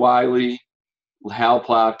 David Wiley, Hal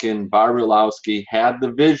Plotkin, Barbara Lowski had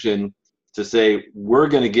the vision to say, we're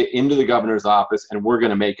going to get into the governor's office and we're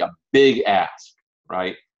going to make a big ask,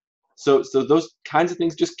 right? So those kinds of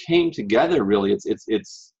things just came together. Really,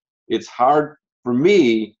 it's hard for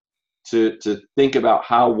me to think about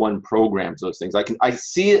how one programs those things. I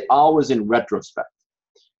see it always in retrospect.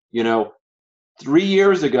 3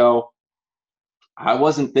 years ago, I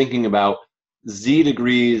wasn't thinking about Z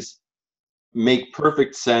degrees make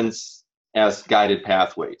perfect sense as guided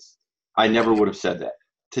pathways. I never would have said that.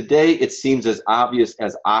 today it seems as obvious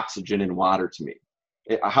as oxygen and water to me.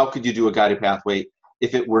 How could you do a guided pathway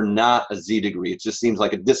if it were not a Z degree? It just seems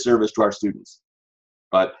like a disservice to our students.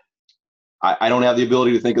 But I don't have the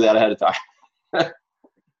ability to think of that ahead of time.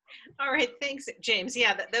 All right, thanks, James.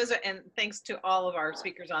 Yeah, those are, and thanks to all of our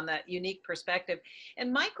speakers on that unique perspective.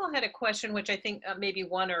 And Michael had a question, which I think maybe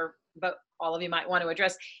one or but all of you might want to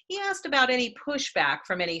address. He asked about any pushback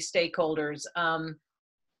from any stakeholders,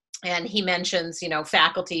 and he mentions, you know,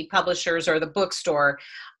 faculty, publishers, or the bookstore.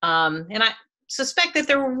 And I suspect that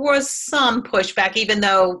there was some pushback, even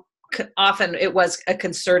though often it was a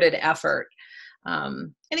concerted effort.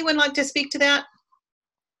 Anyone like to speak to that?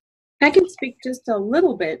 I can speak just a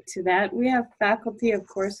little bit to that. We have faculty, of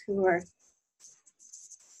course, who are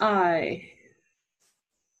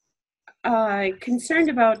concerned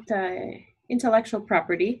about intellectual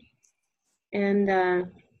property, and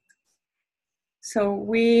so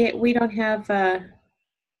we don't have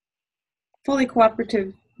fully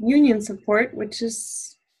cooperative union support, which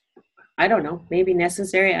is, I don't know, maybe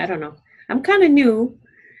necessary. I don't know. I'm kind of new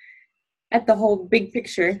at the whole big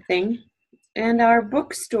picture thing. And our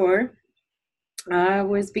bookstore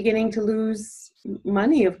was beginning to lose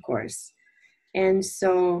money, of course. And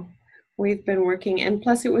so we've been working, and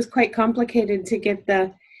plus it was quite complicated to get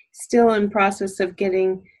still in process of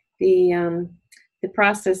getting the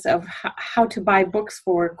process of how to buy books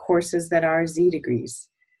for courses that are Z degrees.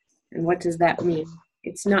 And what does that mean?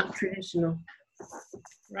 It's not traditional.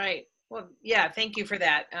 Right. Well, yeah, thank you for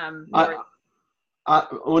that.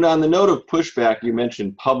 On the note of pushback, you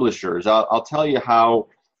mentioned publishers. I'll tell you how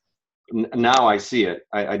now I see it.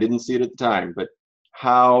 I didn't see it at the time, but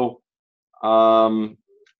how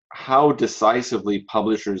decisively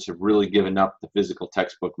publishers have really given up the physical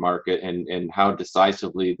textbook market, and how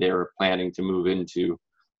decisively they're planning to move into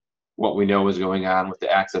what we know is going on with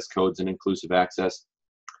the access codes and inclusive access.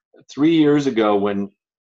 3 years ago,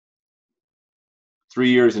 3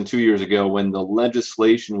 years and 2 years ago, when the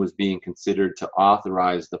legislation was being considered to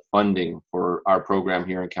authorize the funding for our program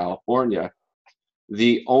here in California,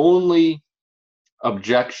 the only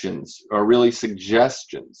objections or really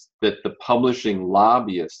suggestions that the publishing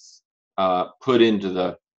lobbyists put into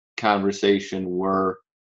the conversation were,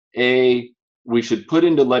 we should put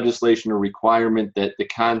into legislation a requirement that the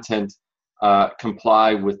content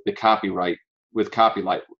comply with the copyright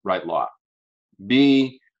law.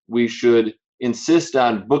 B, we should insist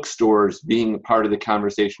on bookstores being a part of the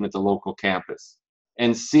conversation at the local campus.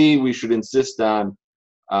 And C, we should insist on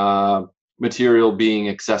material being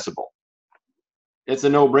accessible. It's a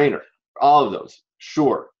no-brainer. All of those,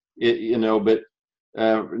 sure. But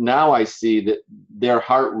now I see that their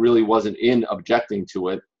heart really wasn't in objecting to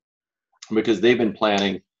it, because they've been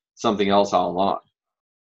planning something else all along,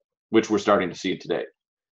 which we're starting to see today.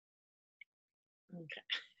 Okay.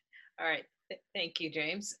 All right. Thank you,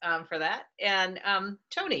 James, for that. And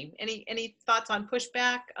Tony, any thoughts on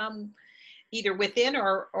pushback, either within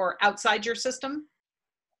or outside your system?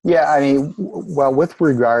 Yeah, I mean, well, with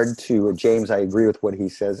regard to James, I agree with what he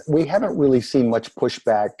says. We haven't really seen much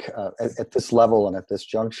pushback at this level and at this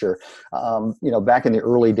juncture. Back in the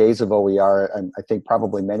early days of OER, and I think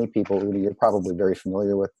probably many people, Rudy, you're probably very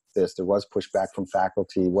familiar with this. There was pushback from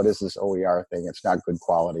faculty. What is this OER thing? It's not good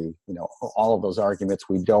quality. All of those arguments.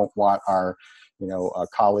 We don't want our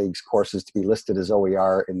colleagues' courses to be listed as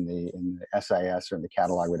OER in the SIS or in the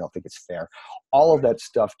catalog. We don't think it's fair. All of that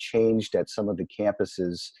stuff changed at some of the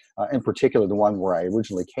campuses, in particular the one where I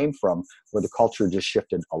originally came from, where the culture just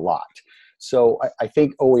shifted a lot. So I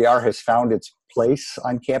think OER has found its place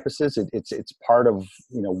on campuses. It's part of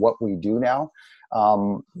what we do now.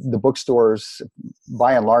 The bookstores,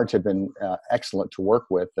 by and large, have been excellent to work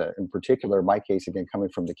with. In particular, in my case, again, coming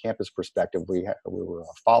from the campus perspective, we were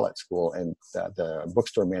a Follett school, and the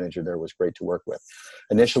bookstore manager there was great to work with.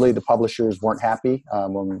 Initially, the publishers weren't happy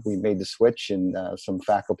when we made the switch, and some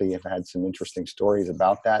faculty have had some interesting stories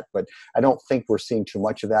about that. But I don't think we're seeing too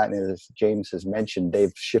much of that. And as James has mentioned,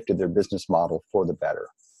 they've shifted their business model for the better.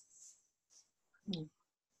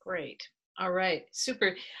 Great. All right.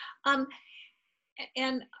 Super.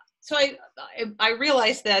 And so I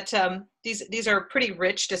realize that these are pretty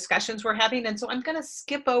rich discussions we're having, and so I'm going to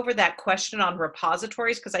skip over that question on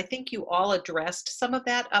repositories, because I think you all addressed some of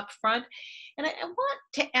that up front. And I want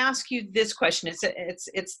to ask you this question.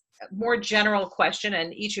 It's a more general question,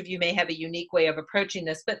 and each of you may have a unique way of approaching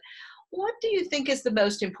this, but what do you think is the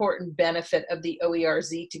most important benefit of the OER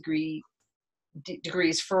Z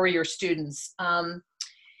degrees for your students?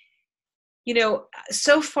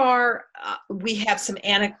 So far, we have some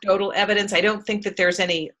anecdotal evidence. I don't think that there's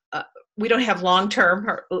any, we don't have long-term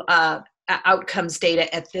outcomes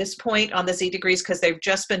data at this point on the Z degrees because they've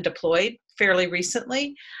just been deployed fairly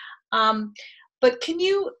recently. But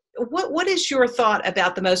what is your thought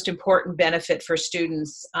about the most important benefit for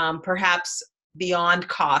students, perhaps beyond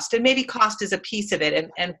cost? And maybe cost is a piece of it,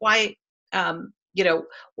 and why,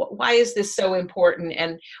 why is this so important?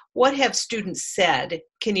 And what have students said?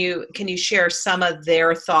 Can you share some of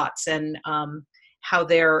their thoughts and how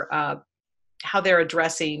they're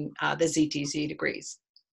addressing the ZTC degrees?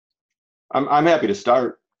 I'm happy to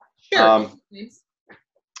start. Sure.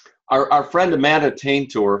 Our friend Amanda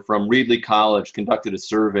Taintor from Reedley College conducted a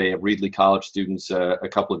survey of Reedley College students a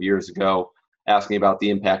couple of years ago, asking about the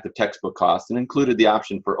impact of textbook costs, and included the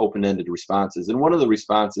option for open-ended responses. And one of the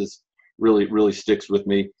responses really sticks with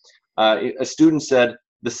me. A student said,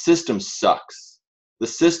 "The system sucks. The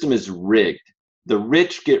system is rigged. The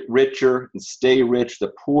rich get richer and stay rich.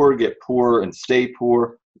 The poor get poorer and stay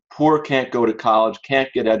poor. Poor can't go to college,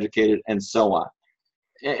 can't get educated," and so on.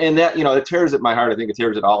 And that, it tears at my heart. I think it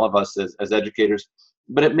tears at all of us as educators.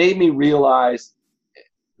 But it made me realize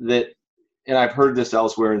that, and I've heard this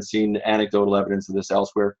elsewhere and seen anecdotal evidence of this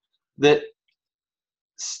elsewhere, that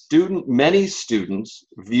many students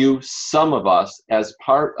view some of us as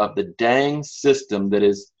part of the dang system that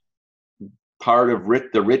is part of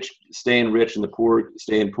the rich staying rich and the poor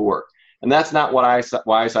staying poor. And that's not why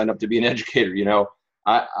I signed up to be an educator.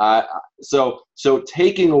 So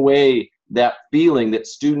taking away that feeling that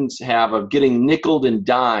students have of getting nickeled and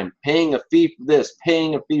dimed, paying a fee for this,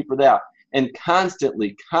 paying a fee for that, and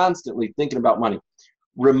constantly thinking about money,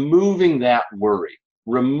 removing that worry,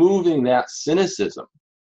 removing that cynicism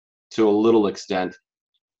to a little extent,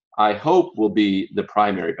 I hope will be the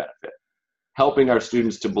primary benefit. Helping our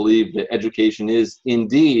students to believe that education is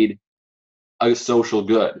indeed a social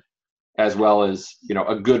good, as well as,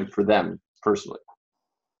 a good for them personally.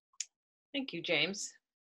 Thank you, James.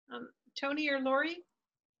 Tony or Lori?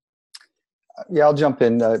 Yeah, I'll jump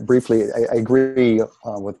in briefly. I agree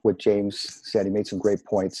with what James said. He made some great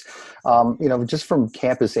points. Just from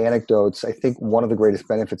campus anecdotes, I think one of the greatest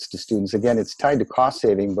benefits to students, again, it's tied to cost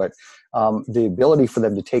saving, but the ability for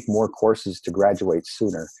them to take more courses to graduate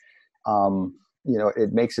sooner.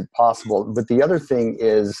 It makes it possible. But the other thing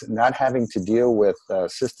is not having to deal with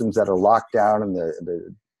systems that are locked down and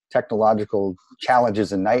the technological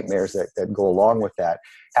challenges and nightmares that go along with that,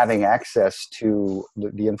 having access to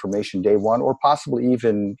the information day one, or possibly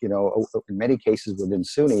even, in many cases within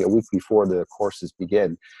SUNY, a week before the courses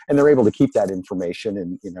begin. And they're able to keep that information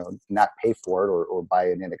and, not pay for it or buy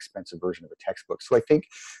an inexpensive version of a textbook. So I think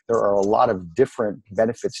there are a lot of different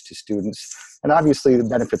benefits to students, and obviously the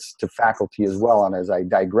benefits to faculty as well. And as I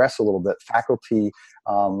digress a little bit, faculty,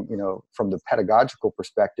 from the pedagogical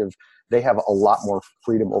perspective, they have a lot more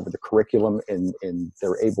freedom over the curriculum, and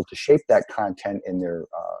they're able to shape that content in their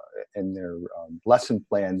lesson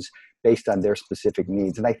plans based on their specific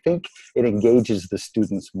needs. And I think it engages the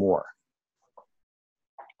students more.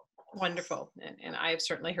 Wonderful. And I have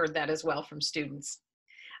certainly heard that as well from students,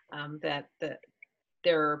 that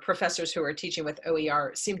their professors who are teaching with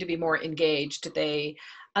OER seem to be more engaged. They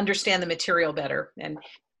understand the material better. And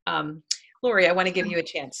Lori, I want to give you a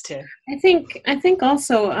chance to. I think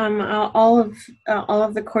also all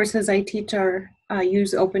of the courses I teach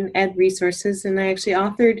use open ed resources, and I actually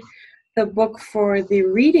authored the book for the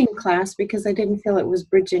reading class because I didn't feel it was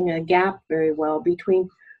bridging a gap very well between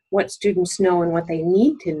what students know and what they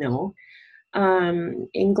need to know.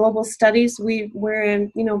 In global studies, we're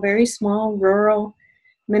in very small rural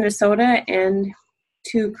Minnesota, and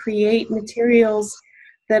to create materials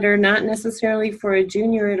that are not necessarily for a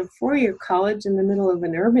junior at a four-year college in the middle of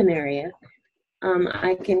an urban area,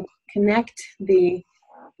 I can connect the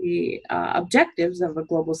objectives of a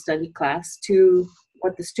global study class to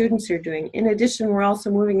what the students are doing. In addition, we're also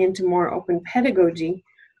moving into more open pedagogy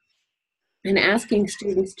and asking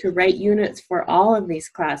students to write units for all of these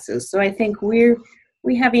classes. So I think we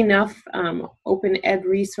have enough open ed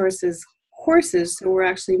resources courses, so we're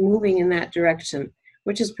actually moving in that direction,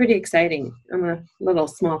 which is pretty exciting on a little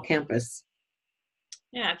small campus.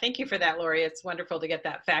 Yeah, thank you for that, Lori. It's wonderful to get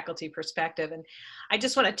that faculty perspective. And I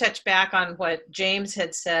just want to touch back on what James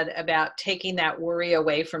had said about taking that worry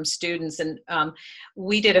away from students. And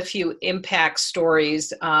we did a few impact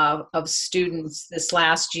stories of students this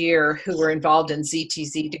last year who were involved in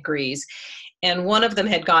ZTC degrees. And one of them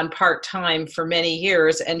had gone part-time for many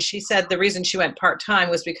years. And she said the reason she went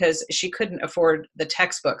part-time was because she couldn't afford the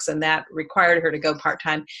textbooks, and that required her to go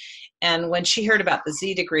part-time. And when she heard about the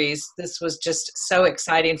Z degrees, this was just so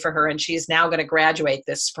exciting for her. And she's now going to graduate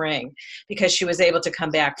this spring because she was able to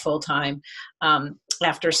come back full-time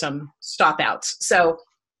after some stop-outs. So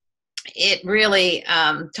it really,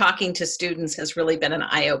 talking to students has really been an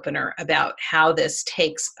eye-opener about how this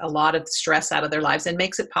takes a lot of stress out of their lives and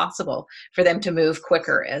makes it possible for them to move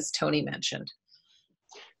quicker, as Tony mentioned.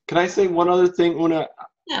 Can I say one other thing, Una?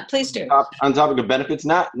 Yeah, please do. On topic of benefits,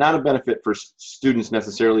 not a benefit for students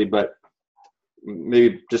necessarily, but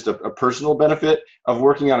maybe just a personal benefit of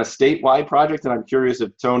working on a statewide project. And I'm curious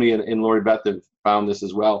if Tony and Lori Beth have found this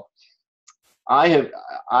as well. I've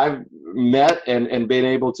met and been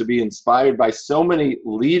able to be inspired by so many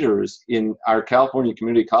leaders in our California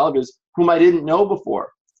community colleges whom I didn't know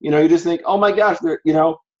before. You know, you just think, oh my gosh,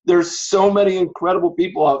 there's so many incredible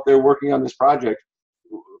people out there working on this project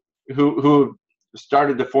who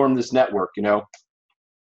started to form this network, you know,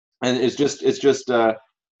 and it's just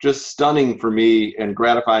stunning for me and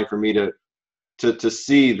gratifying for me to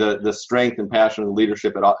see the strength and passion and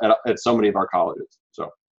leadership at so many of our colleges. So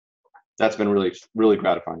that's been really, really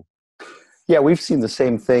gratifying. Yeah, we've seen the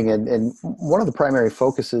same thing, and one of the primary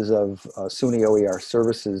focuses of SUNY OER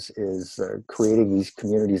services is creating these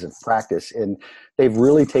communities of practice, and they've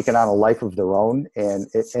really taken on a life of their own, and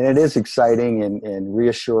it is exciting and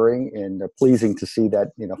reassuring and pleasing to see that,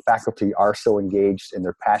 you know, faculty are so engaged and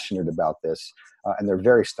they're passionate about this, and they're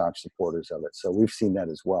very staunch supporters of it. So we've seen that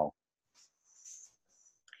as well.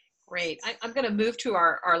 Great. I'm going to move to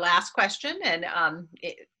our last question, and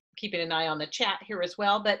keeping an eye on the chat here as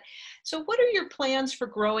well. But so what are your plans for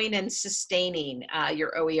growing and sustaining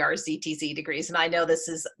your OER ZTC degrees? And I know this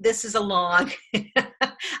is a long,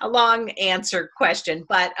 a long answer question,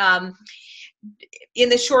 but in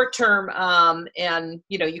the short term, and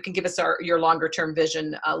you know, you can give us your longer term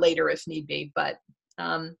vision later if need be, but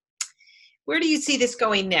where do you see this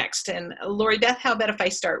going next? And Lori Beth, how about if I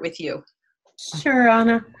start with you? Sure,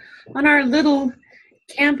 Anna. On our little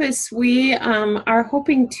campus, we are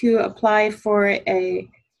hoping to apply for a,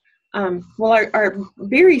 well, our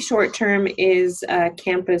very short term is a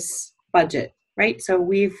campus budget, right? So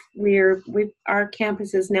our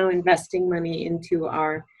campus is now investing money into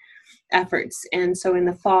our efforts. And so in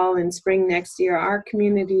the fall and spring next year, our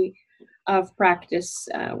community of practice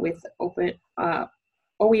with open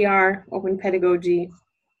OER, open pedagogy,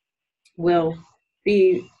 will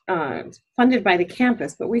be funded by the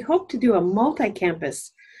campus, but we hope to do a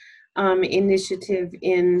multi-campus initiative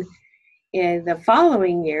in the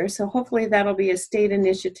following year. So hopefully that'll be a state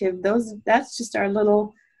initiative. That's just our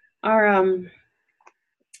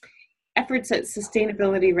efforts at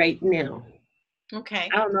sustainability right now. Okay.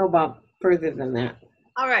 I don't know about further than that.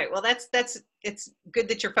 All right. Well, it's good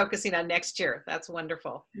that you're focusing on next year. That's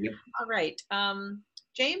wonderful. Yep. All right.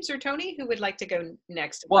 James or Tony, who would like to go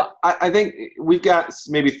next? Well, I think we've got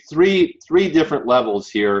maybe three different levels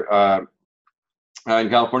here in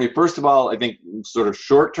California. First of all, I think sort of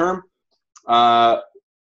short term,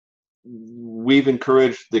 we've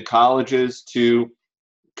encouraged the colleges to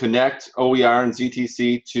connect OER and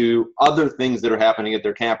ZTC to other things that are happening at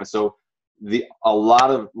their campus. So a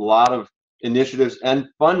lot of initiatives and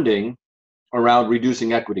funding around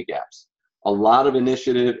reducing equity gaps. A lot of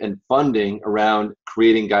initiative and funding around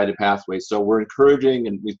creating guided pathways. So we're encouraging,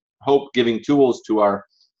 and we hope giving tools to our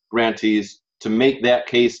grantees to make that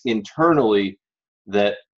case internally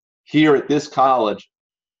that here at this college,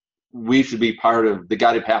 we should be part of the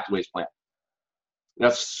guided pathways plan.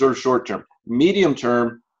 That's sort of short term. Medium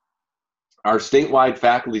term, our statewide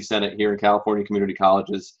faculty senate here in California community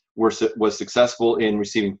colleges was successful in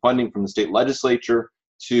receiving funding from the state legislature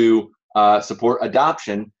to support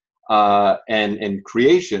adoption and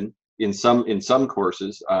creation in some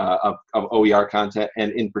courses of OER content,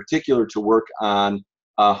 and in particular to work on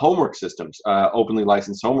homework systems, openly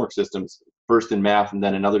licensed homework systems, first in math and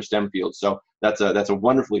then in other STEM fields. So that's a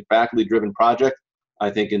wonderfully faculty-driven project. I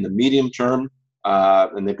think in the medium term,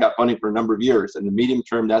 and they've got funding for a number of years, in the medium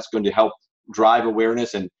term, that's going to help drive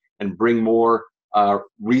awareness and bring more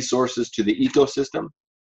resources to the ecosystem.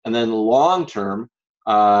 And then long term,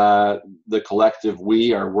 the collective,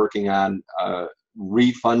 we are working on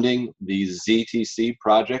refunding the ZTC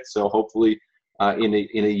project. So hopefully in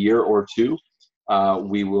a year or two,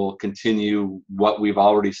 we will continue what we've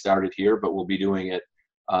already started here, but we'll be doing it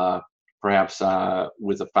perhaps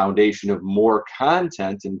with a foundation of more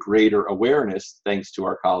content and greater awareness, thanks to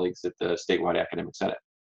our colleagues at the Statewide Academic Senate.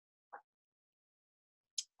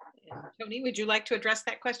 Tony, would you like to address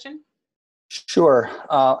that question? Sure.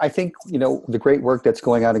 I think, you know, the great work that's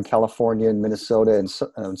going on in California and Minnesota and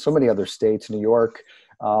so many other states, New York,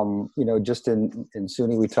 you know, just in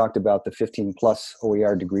SUNY, we talked about the 15+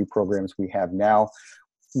 OER degree programs we have now.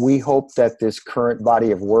 we hope that this current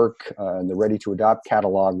body of work and the Ready to Adopt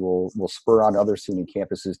catalog will spur on other SUNY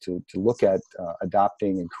campuses to look at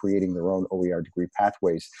adopting and creating their own OER degree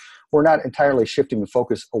pathways. We're not entirely shifting the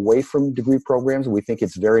focus away from degree programs. We think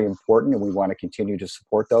it's very important and we want to continue to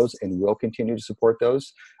support those and will continue to support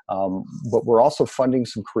those. But we're also funding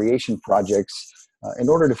some creation projects in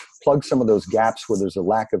order to plug some of those gaps where there's a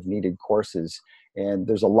lack of needed courses. And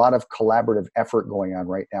there's a lot of collaborative effort going on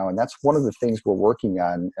right now. And that's one of the things we're working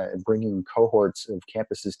on, bringing cohorts of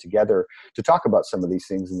campuses together to talk about some of these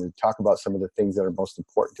things and to talk about some of the things that are most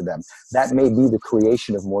important to them. That may be the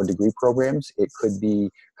creation of more degree programs. It could be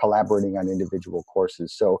collaborating on individual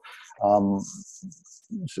courses. So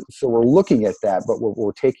we're looking at that, but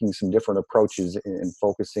we're taking some different approaches and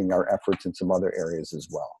focusing our efforts in some other areas as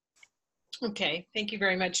well. Okay, thank you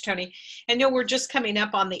very much, Tony. I know we're just coming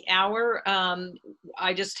up on the hour.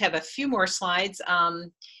 I just have a few more slides.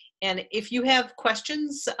 And if you have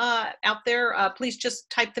questions out there, please just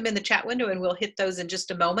type them in the chat window and we'll hit those in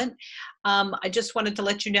just a moment. I just wanted to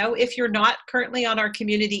let you know, if you're not currently on our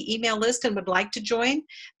community email list and would like to join,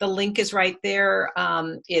 the link is right there.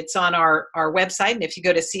 It's on our website. And if you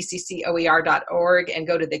go to cccoer.org and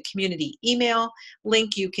go to the community email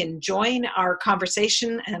link, you can join our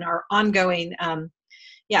conversation and our ongoing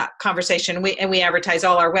conversation. And we advertise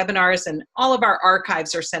all our webinars, and all of our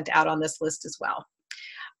archives are sent out on this list as well.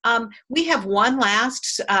 We have one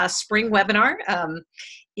last spring webinar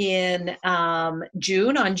in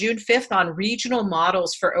June, on June 5th, on regional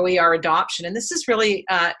models for OER adoption. And this is really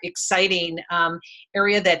exciting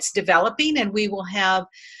area that's developing, and we will have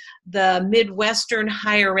the Midwestern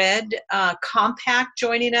Higher Ed Compact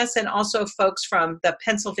joining us, and also folks from the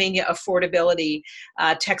Pennsylvania Affordability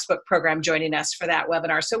Textbook Program joining us for that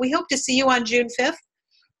webinar. So we hope to see you on June 5th.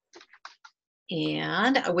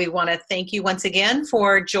 And we want to thank you once again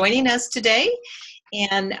for joining us today.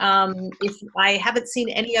 And if I haven't seen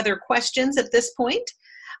any other questions at this point,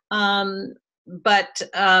 but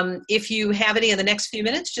if you have any in the next few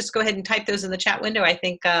minutes, just go ahead and type those in the chat window. I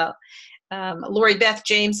think Lori, Beth,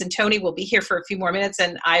 James, and Tony will be here for a few more minutes,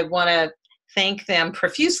 and I want to thank them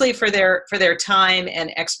profusely for their time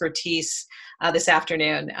and expertise this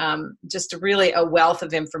afternoon. Just really a wealth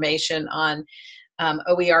of information on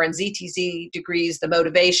OER and ZTC degrees, the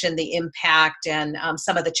motivation, the impact, and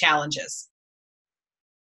some of the challenges.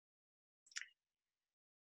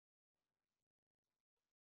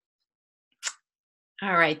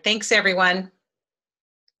 All right, thanks everyone.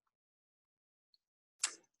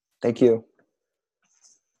 Thank you.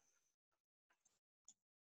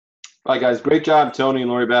 All right, guys, great job, Tony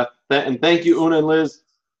and Lori Beth. And thank you, Una and Liz.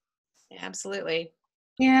 Absolutely.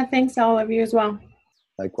 Yeah, thanks all of you as well.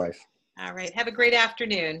 Likewise. All right, have a great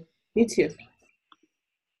afternoon. You too.